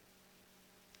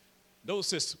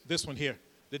 Notice this one here.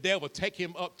 The devil take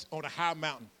him up on a high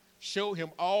mountain, show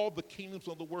him all the kingdoms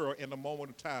of the world in a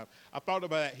moment of time. I thought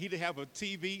about that. He didn't have a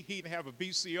TV. He didn't have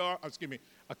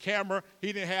a camera.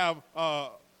 He didn't have a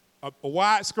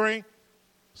widescreen.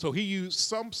 So he used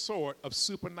some sort of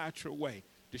supernatural way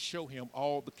to show him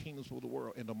all the kingdoms of the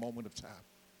world in a moment of time.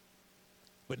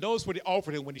 But notice what he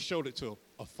offered him when he showed it to him.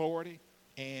 Authority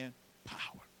and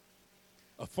power.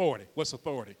 Authority. What's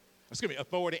authority?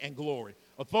 Authority and glory.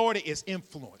 Authority is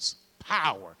influence,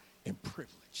 power, and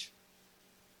privilege.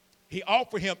 He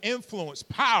offered him influence,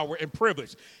 power, and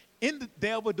privilege. Isn't the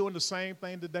devil doing the same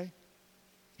thing today?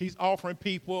 He's offering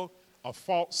people a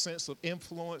false sense of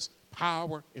influence,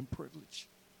 power, and privilege.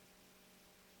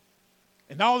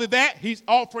 And not only that, he's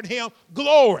offering him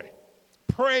glory,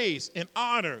 praise, and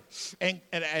honor, and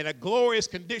a glorious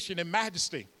condition and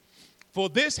majesty. For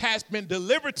this has been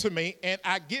delivered to me, and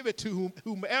I give it to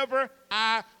whomever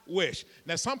I wish.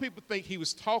 Now, some people think he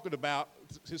was talking about,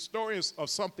 historians or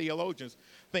some theologians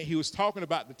think he was talking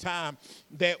about the time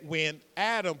that when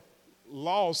Adam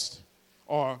lost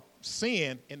or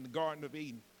sinned in the Garden of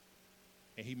Eden,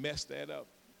 and he messed that up,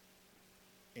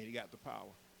 and he got the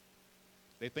power.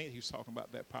 They think he was talking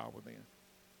about that power then.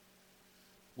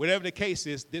 Whatever the case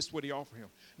is, this is what he offered him.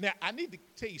 Now, I need to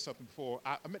tell you something before.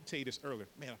 I meant to tell you this earlier.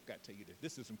 Man, I forgot to tell you this.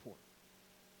 This is important.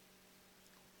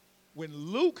 When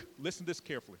Luke, listen to this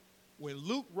carefully. When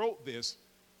Luke wrote this,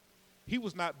 he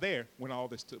was not there when all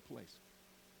this took place.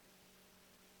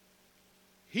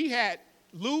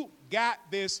 Luke got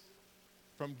this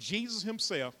from Jesus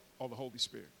himself or the Holy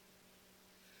Spirit.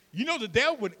 You know the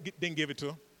devil didn't give it to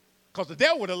him because the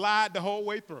devil would have lied the whole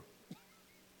way through.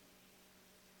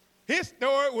 His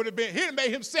story would have been, he'd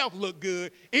made himself look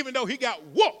good even though he got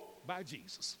whooped by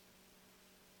Jesus.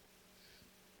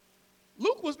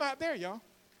 Luke was not there, y'all.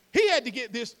 He had to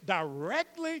get this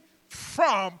directly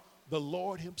from the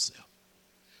Lord himself.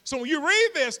 So when you read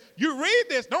this,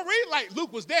 don't read like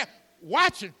Luke was there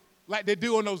watching like they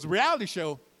do on those reality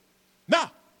shows. No,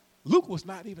 Luke was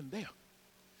not even there.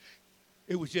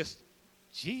 It was just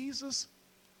Jesus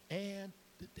and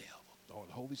the devil, or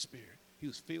the Holy Spirit. He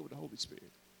was filled with the Holy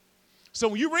Spirit. So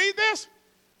when you read this,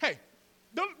 hey,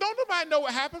 don't nobody know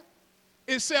what happened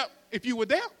except if you were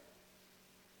there.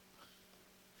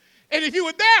 And if you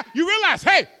were there, you realize,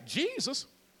 hey, Jesus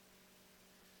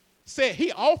said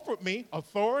he offered me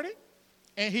authority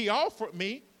and he offered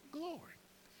me glory.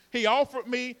 He offered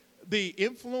me the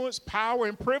influence, power,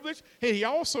 and privilege. And he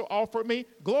also offered me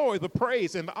glory, the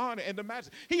praise, and the honor, and the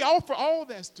majesty. He offered all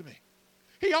that to me.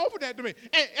 He offered that to me.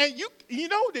 And you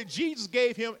know that Jesus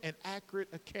gave him an accurate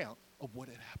account of what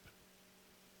had happened.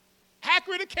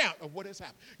 Accurate account of what has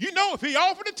happened. You know, if he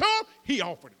offered it to him, he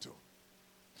offered it to him.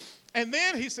 And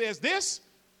then he says this.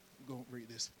 I'm going to read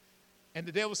this. And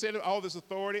the devil said, all this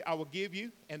authority I will give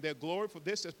you, and their glory for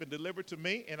this has been delivered to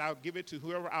me, and I'll give it to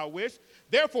whoever I wish.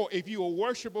 Therefore, if you will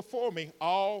worship before me,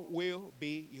 all will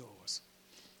be yours.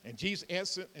 And Jesus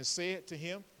answered and said to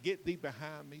him, get thee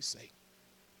behind me, Satan.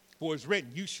 For it's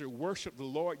written, you shall worship the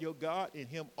Lord your God, and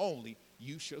him only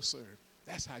you shall serve.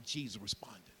 That's how Jesus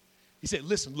responded. He said,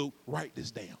 listen, Luke, write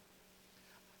this down.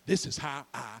 This is how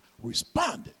I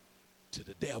responded to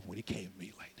the devil when he came to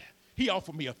me like that. He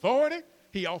offered me authority.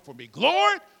 He offered me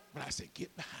glory. But I said,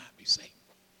 get behind me, Satan.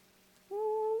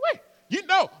 Woo-wee. You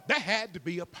know, that had to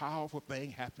be a powerful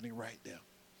thing happening right there.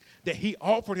 That he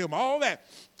offered him all that.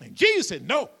 And Jesus said,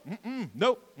 no,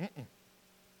 no.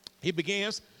 He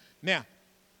begins. Now,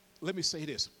 let me say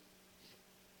this.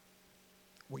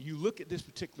 When you look at this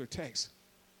particular text,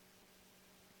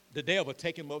 the devil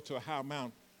taking him up to a high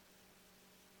mountain.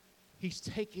 He's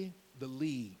taking the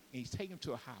lead, and he's taking him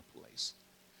to a high place.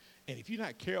 And if you're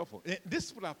not careful, and this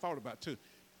is what I thought about too,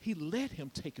 he let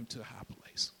him take him to a high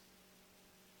place.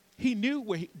 He knew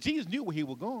Jesus knew where he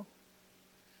was going.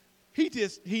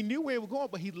 He knew where he was going,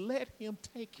 but he let him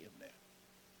take him there.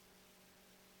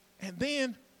 And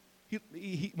then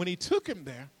when he took him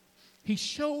there, he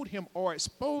showed him or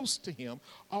exposed to him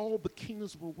all the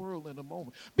kingdoms of the world in a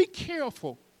moment. Be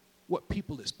careful what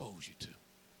people expose you to.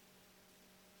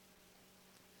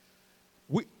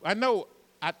 I know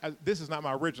this is not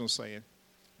my original saying,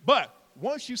 but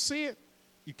once you see it,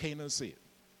 you can't unsee it.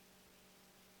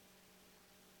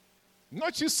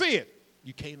 Once you see it,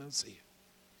 you can't unsee it.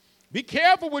 Be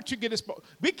careful what you get exposed.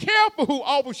 Be careful who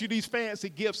offers you these fancy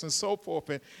gifts and so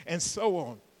forth and so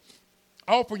on.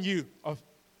 Offering you of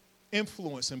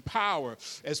influence and power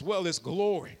as well as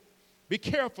glory. Be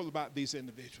careful about these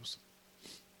individuals.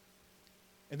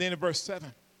 And then in verse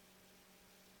 7,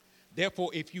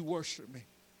 therefore, if you worship me,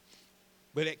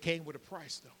 but it came with a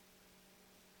price, though.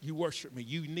 You worship me.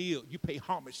 You kneel. You pay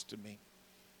homage to me.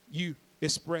 You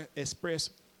express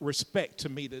respect to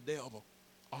me, the devil.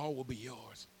 All will be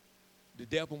yours. The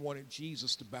devil wanted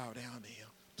Jesus to bow down to him,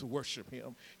 to worship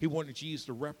him. He wanted Jesus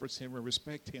to reverence him and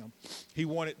respect him. He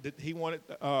wanted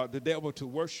the devil to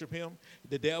worship him.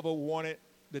 The devil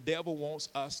wants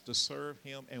us to serve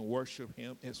him and worship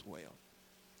him as well.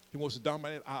 He wants to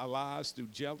dominate our lives through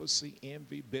jealousy,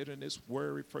 envy, bitterness,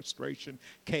 worry, frustration,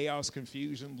 chaos,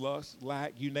 confusion, lust,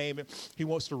 lack, you name it. He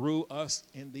wants to rule us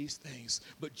in these things.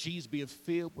 But Jesus, being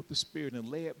filled with the Spirit and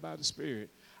led by the Spirit,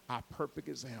 our perfect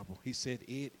example, he said,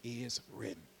 it is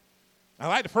written. I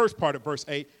like the first part of verse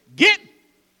 8. Get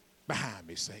behind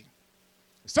me, Satan.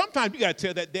 Sometimes you got to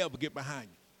tell that devil, get behind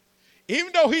you.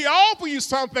 Even though he offers you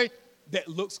something that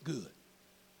looks good.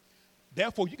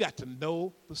 Therefore, you got to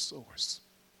know the source.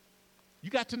 You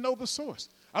got to know the source.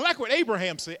 I like what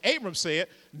Abram said,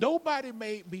 nobody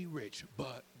made me rich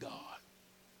but God.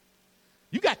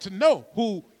 You got to know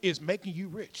who is making you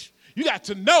rich. You got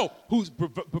to know who's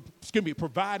going to be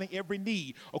providing every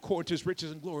need according to his riches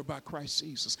and glory by Christ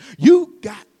Jesus. You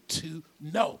got to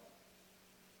know.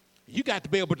 You got to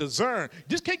be able to discern.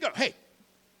 Just can't go, hey,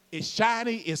 it's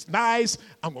shiny, it's nice,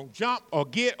 I'm going to jump or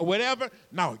get or whatever.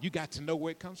 No, you got to know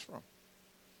where it comes from.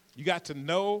 You got to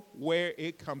know where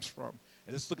it comes from.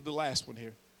 And let's look at the last one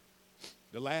here.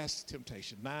 The last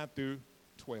temptation, 9 through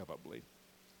 12, I believe.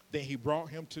 Then he brought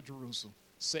him to Jerusalem,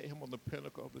 set him on the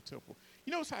pinnacle of the temple.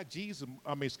 You notice how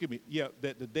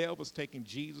that the devil was taking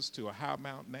Jesus to a high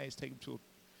mountain. Now he's taking him to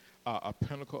a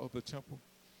pinnacle of the temple.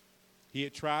 He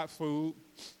had tried food.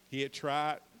 He had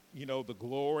tried, the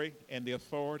glory and the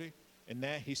authority. And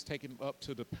now he's taken him up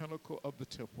to the pinnacle of the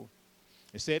temple.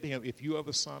 And said to him, if you are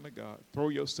the Son of God, throw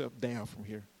yourself down from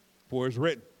here. For it's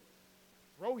written,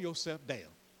 throw yourself down.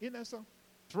 Isn't that something?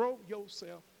 Throw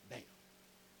yourself down.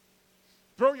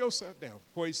 Throw yourself down,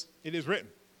 for it is written.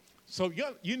 So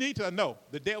you need to know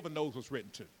the devil knows what's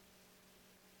written too.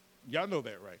 Y'all know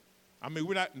that, right? I mean,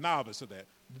 we're not novice of that.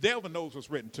 The devil knows what's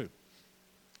written too.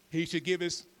 He should give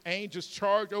his angels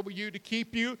charge over you to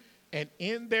keep you, and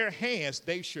in their hands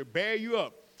they shall bear you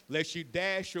up, lest you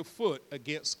dash your foot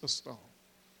against a stone.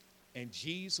 And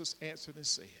Jesus answered and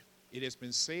said, it has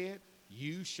been said,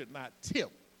 you should not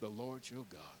tempt the Lord your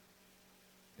God.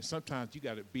 And sometimes you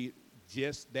got to be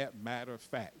just that matter of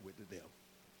fact with the devil.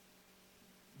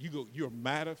 You're a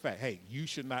matter of fact. Hey, you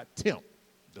should not tempt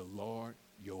the Lord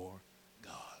your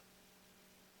God.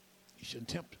 You shouldn't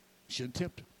tempt him. You shouldn't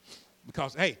tempt him.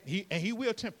 Because, hey, he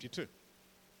will tempt you too.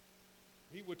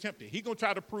 He will tempt you. He's going to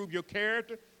try to prove your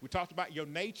character. We talked about your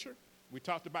nature. We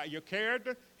talked about your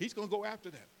character. He's going to go after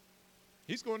that.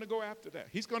 He's going to go after that.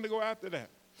 He's going to go after that.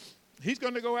 He's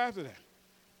going to go after that.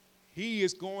 He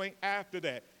is going after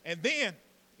that. And then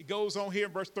it goes on here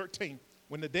in verse 13.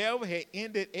 When the devil had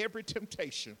ended every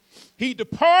temptation, he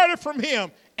departed from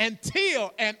him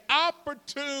until an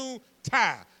opportune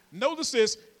time. Notice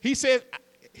this. He said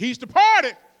he's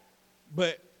departed,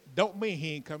 but don't mean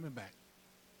he ain't coming back.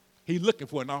 He's looking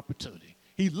for an opportunity.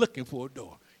 He's looking for a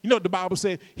door. You know what the Bible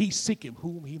said? He's seeking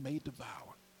whom he may devour.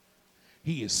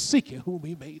 He is seeking whom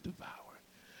he may devour.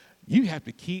 You have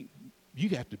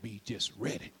to be just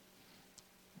ready.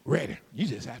 Ready. You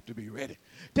just have to be ready.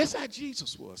 That's how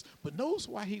Jesus was. But notice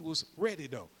why he was ready,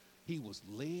 though. He was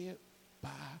led by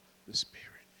the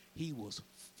Spirit. He was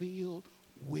filled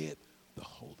with the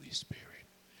Holy Spirit.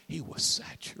 He was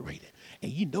saturated.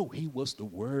 And he was the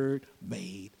Word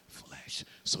made flesh.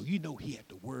 So he had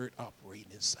the Word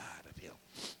operating inside of him.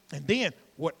 And then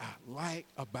what I like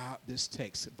about this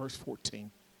text, verse 14.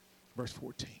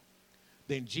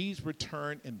 Then Jesus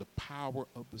returned in the power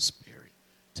of the Spirit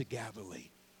to Galilee.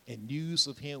 And news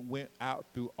of him went out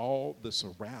through all the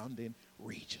surrounding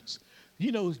regions.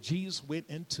 Jesus went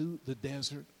into the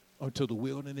desert or to the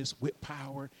wilderness with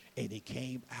power, and he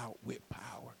came out with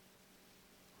power.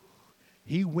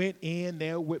 He went in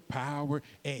there with power,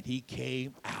 and he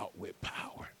came out with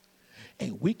power.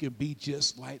 And we can be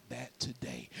just like that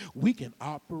today. We can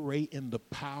operate in the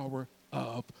power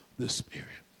of the Spirit.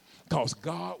 Because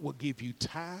God will give you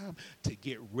time to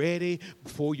get ready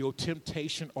before your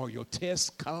temptation or your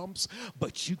test comes.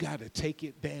 But you got to take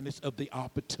advantage of the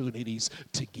opportunities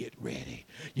to get ready.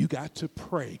 You got to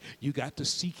pray. You got to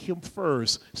seek him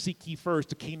first. Seek ye first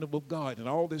the kingdom of God, and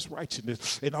all this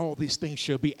righteousness and all these things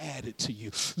shall be added to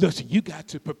you. Listen, you got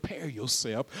to prepare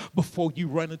yourself before you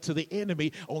run into the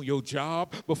enemy on your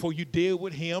job, before you deal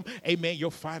with him. Amen.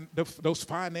 Those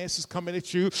finances coming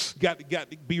at you, got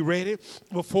to be ready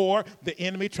before the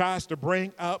enemy tries to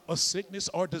bring up a sickness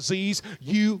or disease.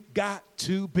 You got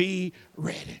to be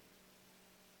ready.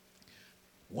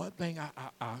 One thing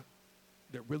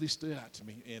that really stood out to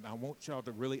me, and I want y'all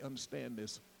to really understand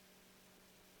this.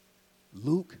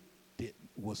 Luke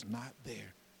was not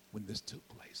there when this took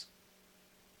place.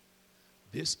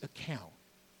 This account,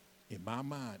 in my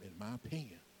mind, in my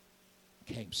opinion,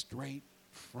 came straight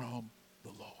from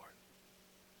the Lord.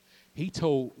 He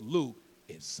told Luke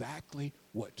exactly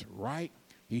what to write.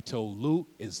 He told Luke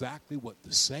exactly what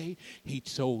to say. He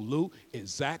told Luke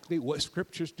exactly what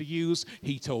scriptures to use.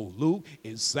 He told Luke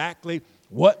exactly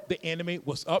what the enemy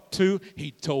was up to.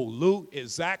 He told Luke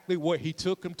exactly what he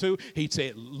took him to. He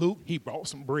said, Luke, he brought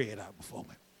some bread out before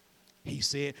me. He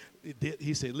said,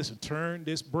 listen, turn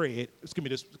this bread, give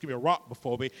me a rock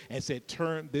before me, and said,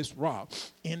 turn this rock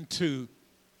into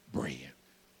bread.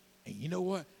 And you know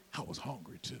what? I was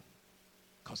hungry too,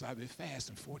 because I've been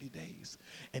fasting 40 days.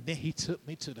 And then he took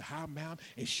me to the high mountain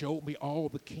and showed me all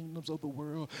the kingdoms of the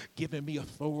world, giving me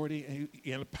authority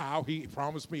and power. He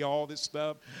promised me all this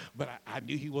stuff, but I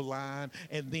knew he was lying.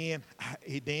 And then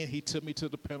he took me to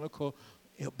the pinnacle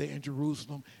up there in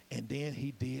Jerusalem, and then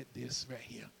he did this right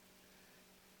here.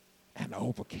 And I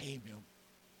overcame him.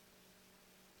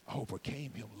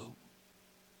 Luke.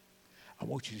 I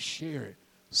want you to share it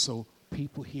so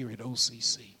people here at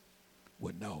OCC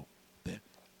would know that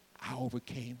I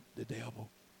overcame the devil.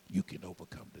 You can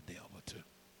overcome the devil too.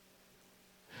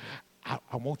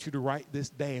 I want you to write this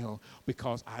down,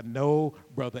 because I know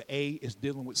Brother A is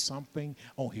dealing with something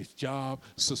on his job.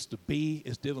 Sister B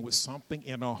is dealing with something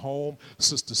in her home.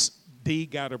 Sister D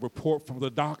got a report from the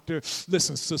doctor.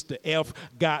 Listen, Sister F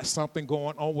got something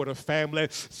going on with her family.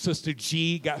 Sister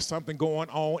G got something going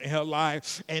on in her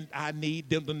life, and I need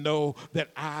them to know that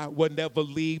I will never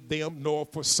leave them nor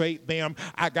forsake them.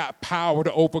 I got power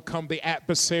to overcome the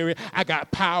adversary. I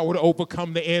got power to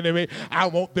overcome the enemy. I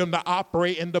want them to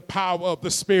operate in the power of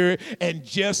the Spirit, and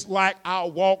just like I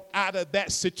walked out of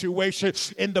that situation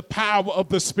in the power of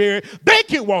the Spirit, they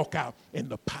can walk out in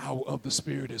the power of the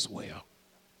Spirit as well.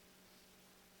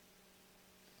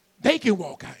 They can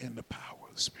walk out in the power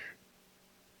of the Spirit.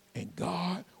 And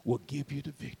God will give you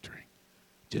the victory,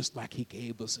 just like he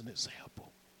gave us an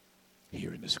example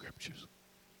here in the scriptures.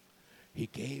 He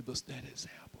gave us that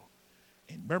example.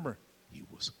 And remember, he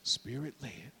was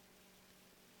Spirit-led.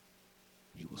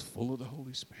 He was full of the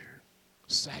Holy Spirit,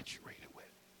 saturated with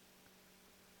it.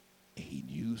 And he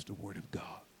used the word of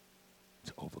God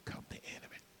to overcome the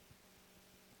enemy.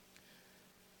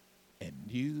 And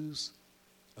news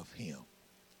of him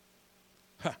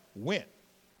went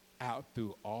out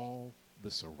through all the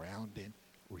surrounding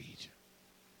region.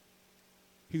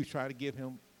 He was trying to give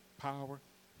him power.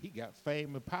 He got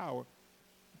fame and power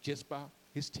just by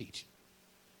his teaching.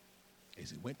 As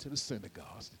he went to the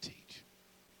synagogues to teach.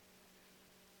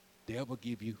 Devil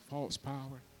give you false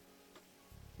power,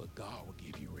 but God will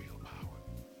give you real power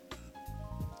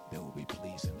that will be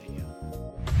pleasing to him.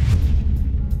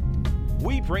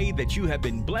 We pray that you have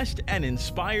been blessed and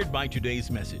inspired by today's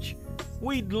message.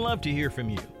 We'd love to hear from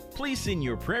you. Please send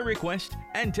your prayer requests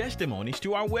and testimonies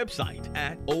to our website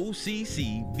at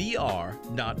occvr.org.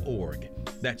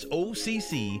 That's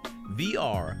occvr.org.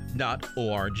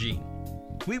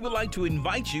 We would like to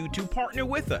invite you to partner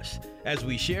with us as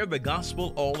we share the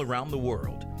gospel all around the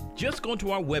world. Just go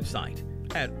to our website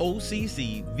at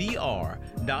occvr.org.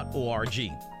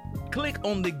 Click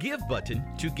on the Give button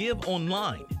to give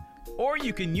online, or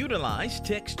you can utilize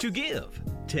Text to Give.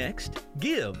 Text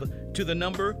GIVE to the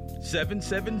number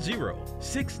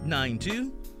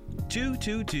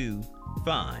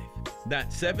 770-692-2225.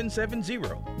 That's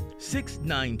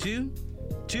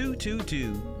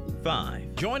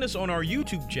 770-692-2225. Join us on our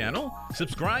YouTube channel,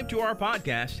 subscribe to our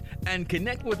podcast, and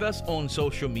connect with us on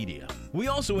social media. We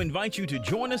also invite you to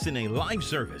join us in a live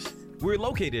service. We're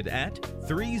located at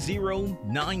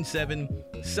 3097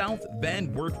 South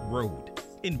Van Wert Road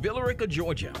in Villarica,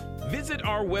 Georgia. Visit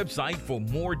our website for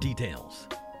more details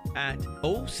at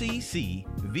occvr.org.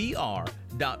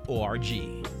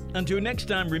 Until next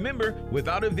time, remember,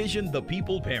 without a vision, the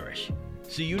people perish.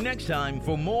 See you next time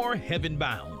for more Heaven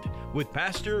Bound with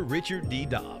Pastor Richard D.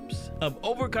 Dobbs of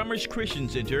Overcomers Christian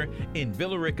Center in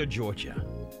Villarica, Georgia.